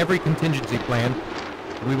studying every contingency plan,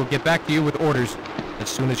 and we will get back to you with orders as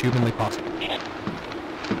soon as humanly possible.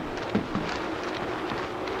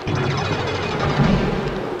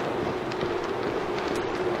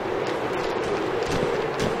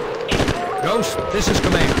 Ghost, this is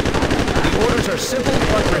Command. The orders are simple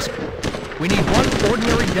but risky. We need one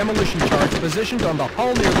ordinary demolition charge positioned on the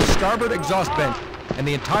hull near the starboard exhaust vent, and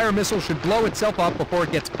the entire missile should blow itself up before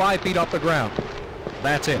it gets 5 feet off the ground.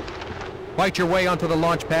 That's it. Fight your way onto the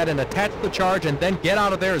launch pad and attach the charge and then get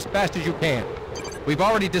out of there as fast as you can. We've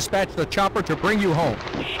already dispatched the chopper to bring you home.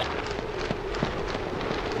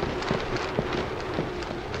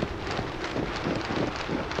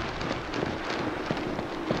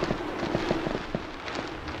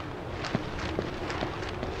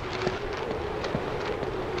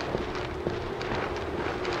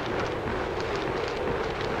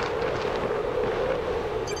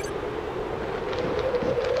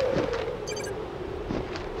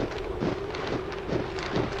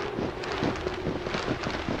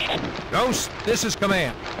 Ghost, this is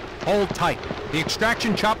command. Hold tight. The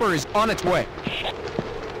extraction chopper is on its way.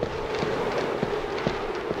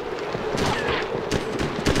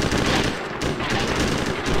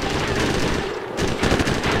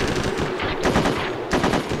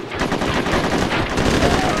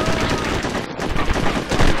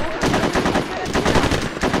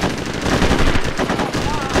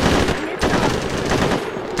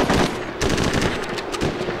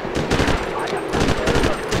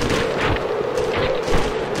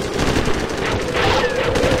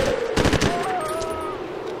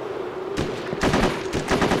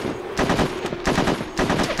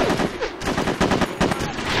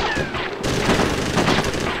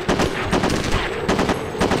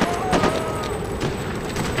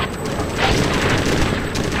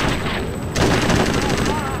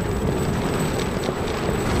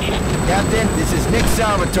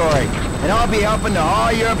 Salvatore, and I'll be helping to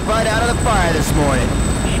haul your butt out of the fire this morning.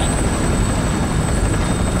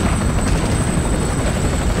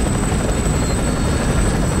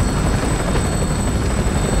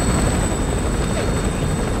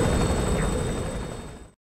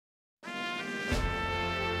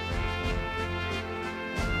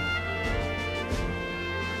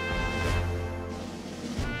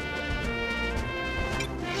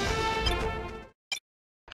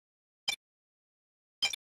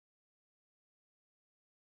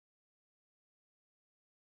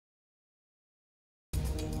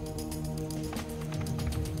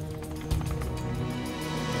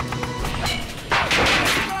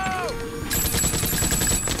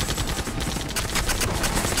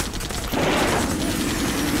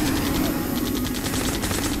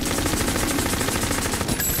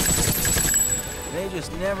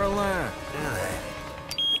 Just never learn, do they?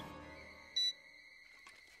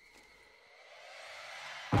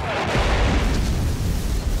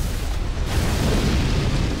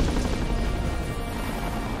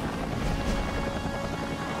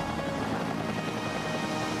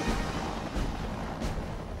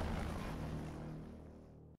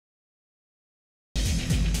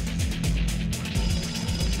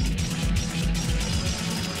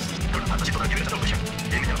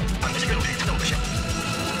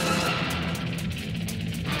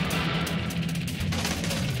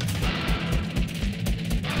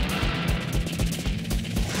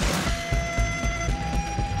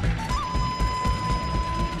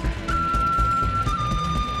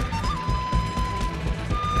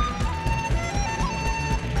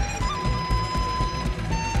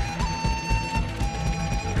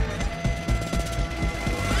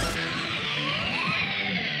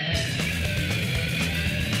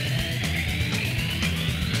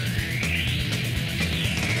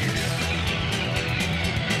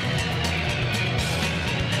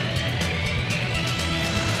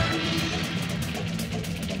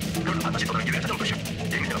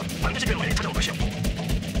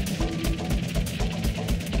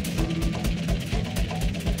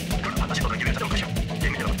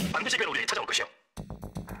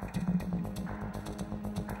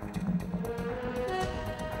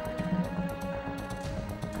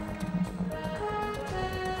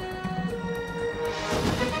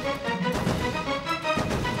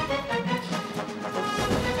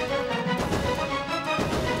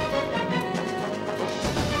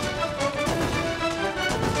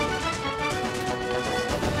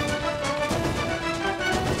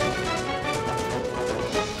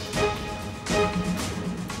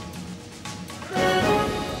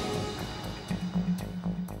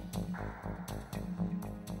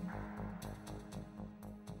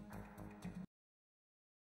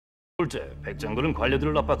 둘째, 백장군은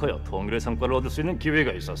관료들을 압박하여 통일의 성과를 얻을 수 있는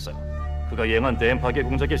기회가 있었어. 그가 예행한 대형 파괴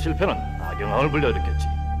공작의 실패는 악영향을 불러일으켰지.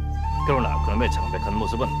 그러나 그놈의 창백한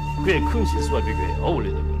모습은 그의 큰 실수와 비교해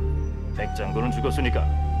어울리더군. 백장군은 죽었으니까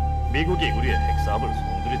미국이 우리의 핵사업을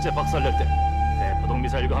송두리째 박살낼 때 대포동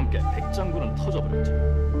미사일과 함께 백장군은 터져버렸지.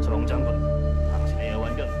 정장군, 당신의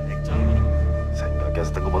애완견 백장군은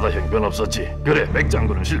생각했던 것보다 형편없었지. 그래,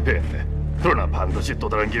 백장군은 실패했네. 그러나 반드시 또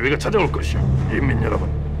다른 기회가 찾아올 것이오. 인민 여러분,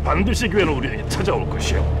 반드시 기회는 우리에게 찾아올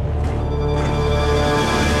것이오.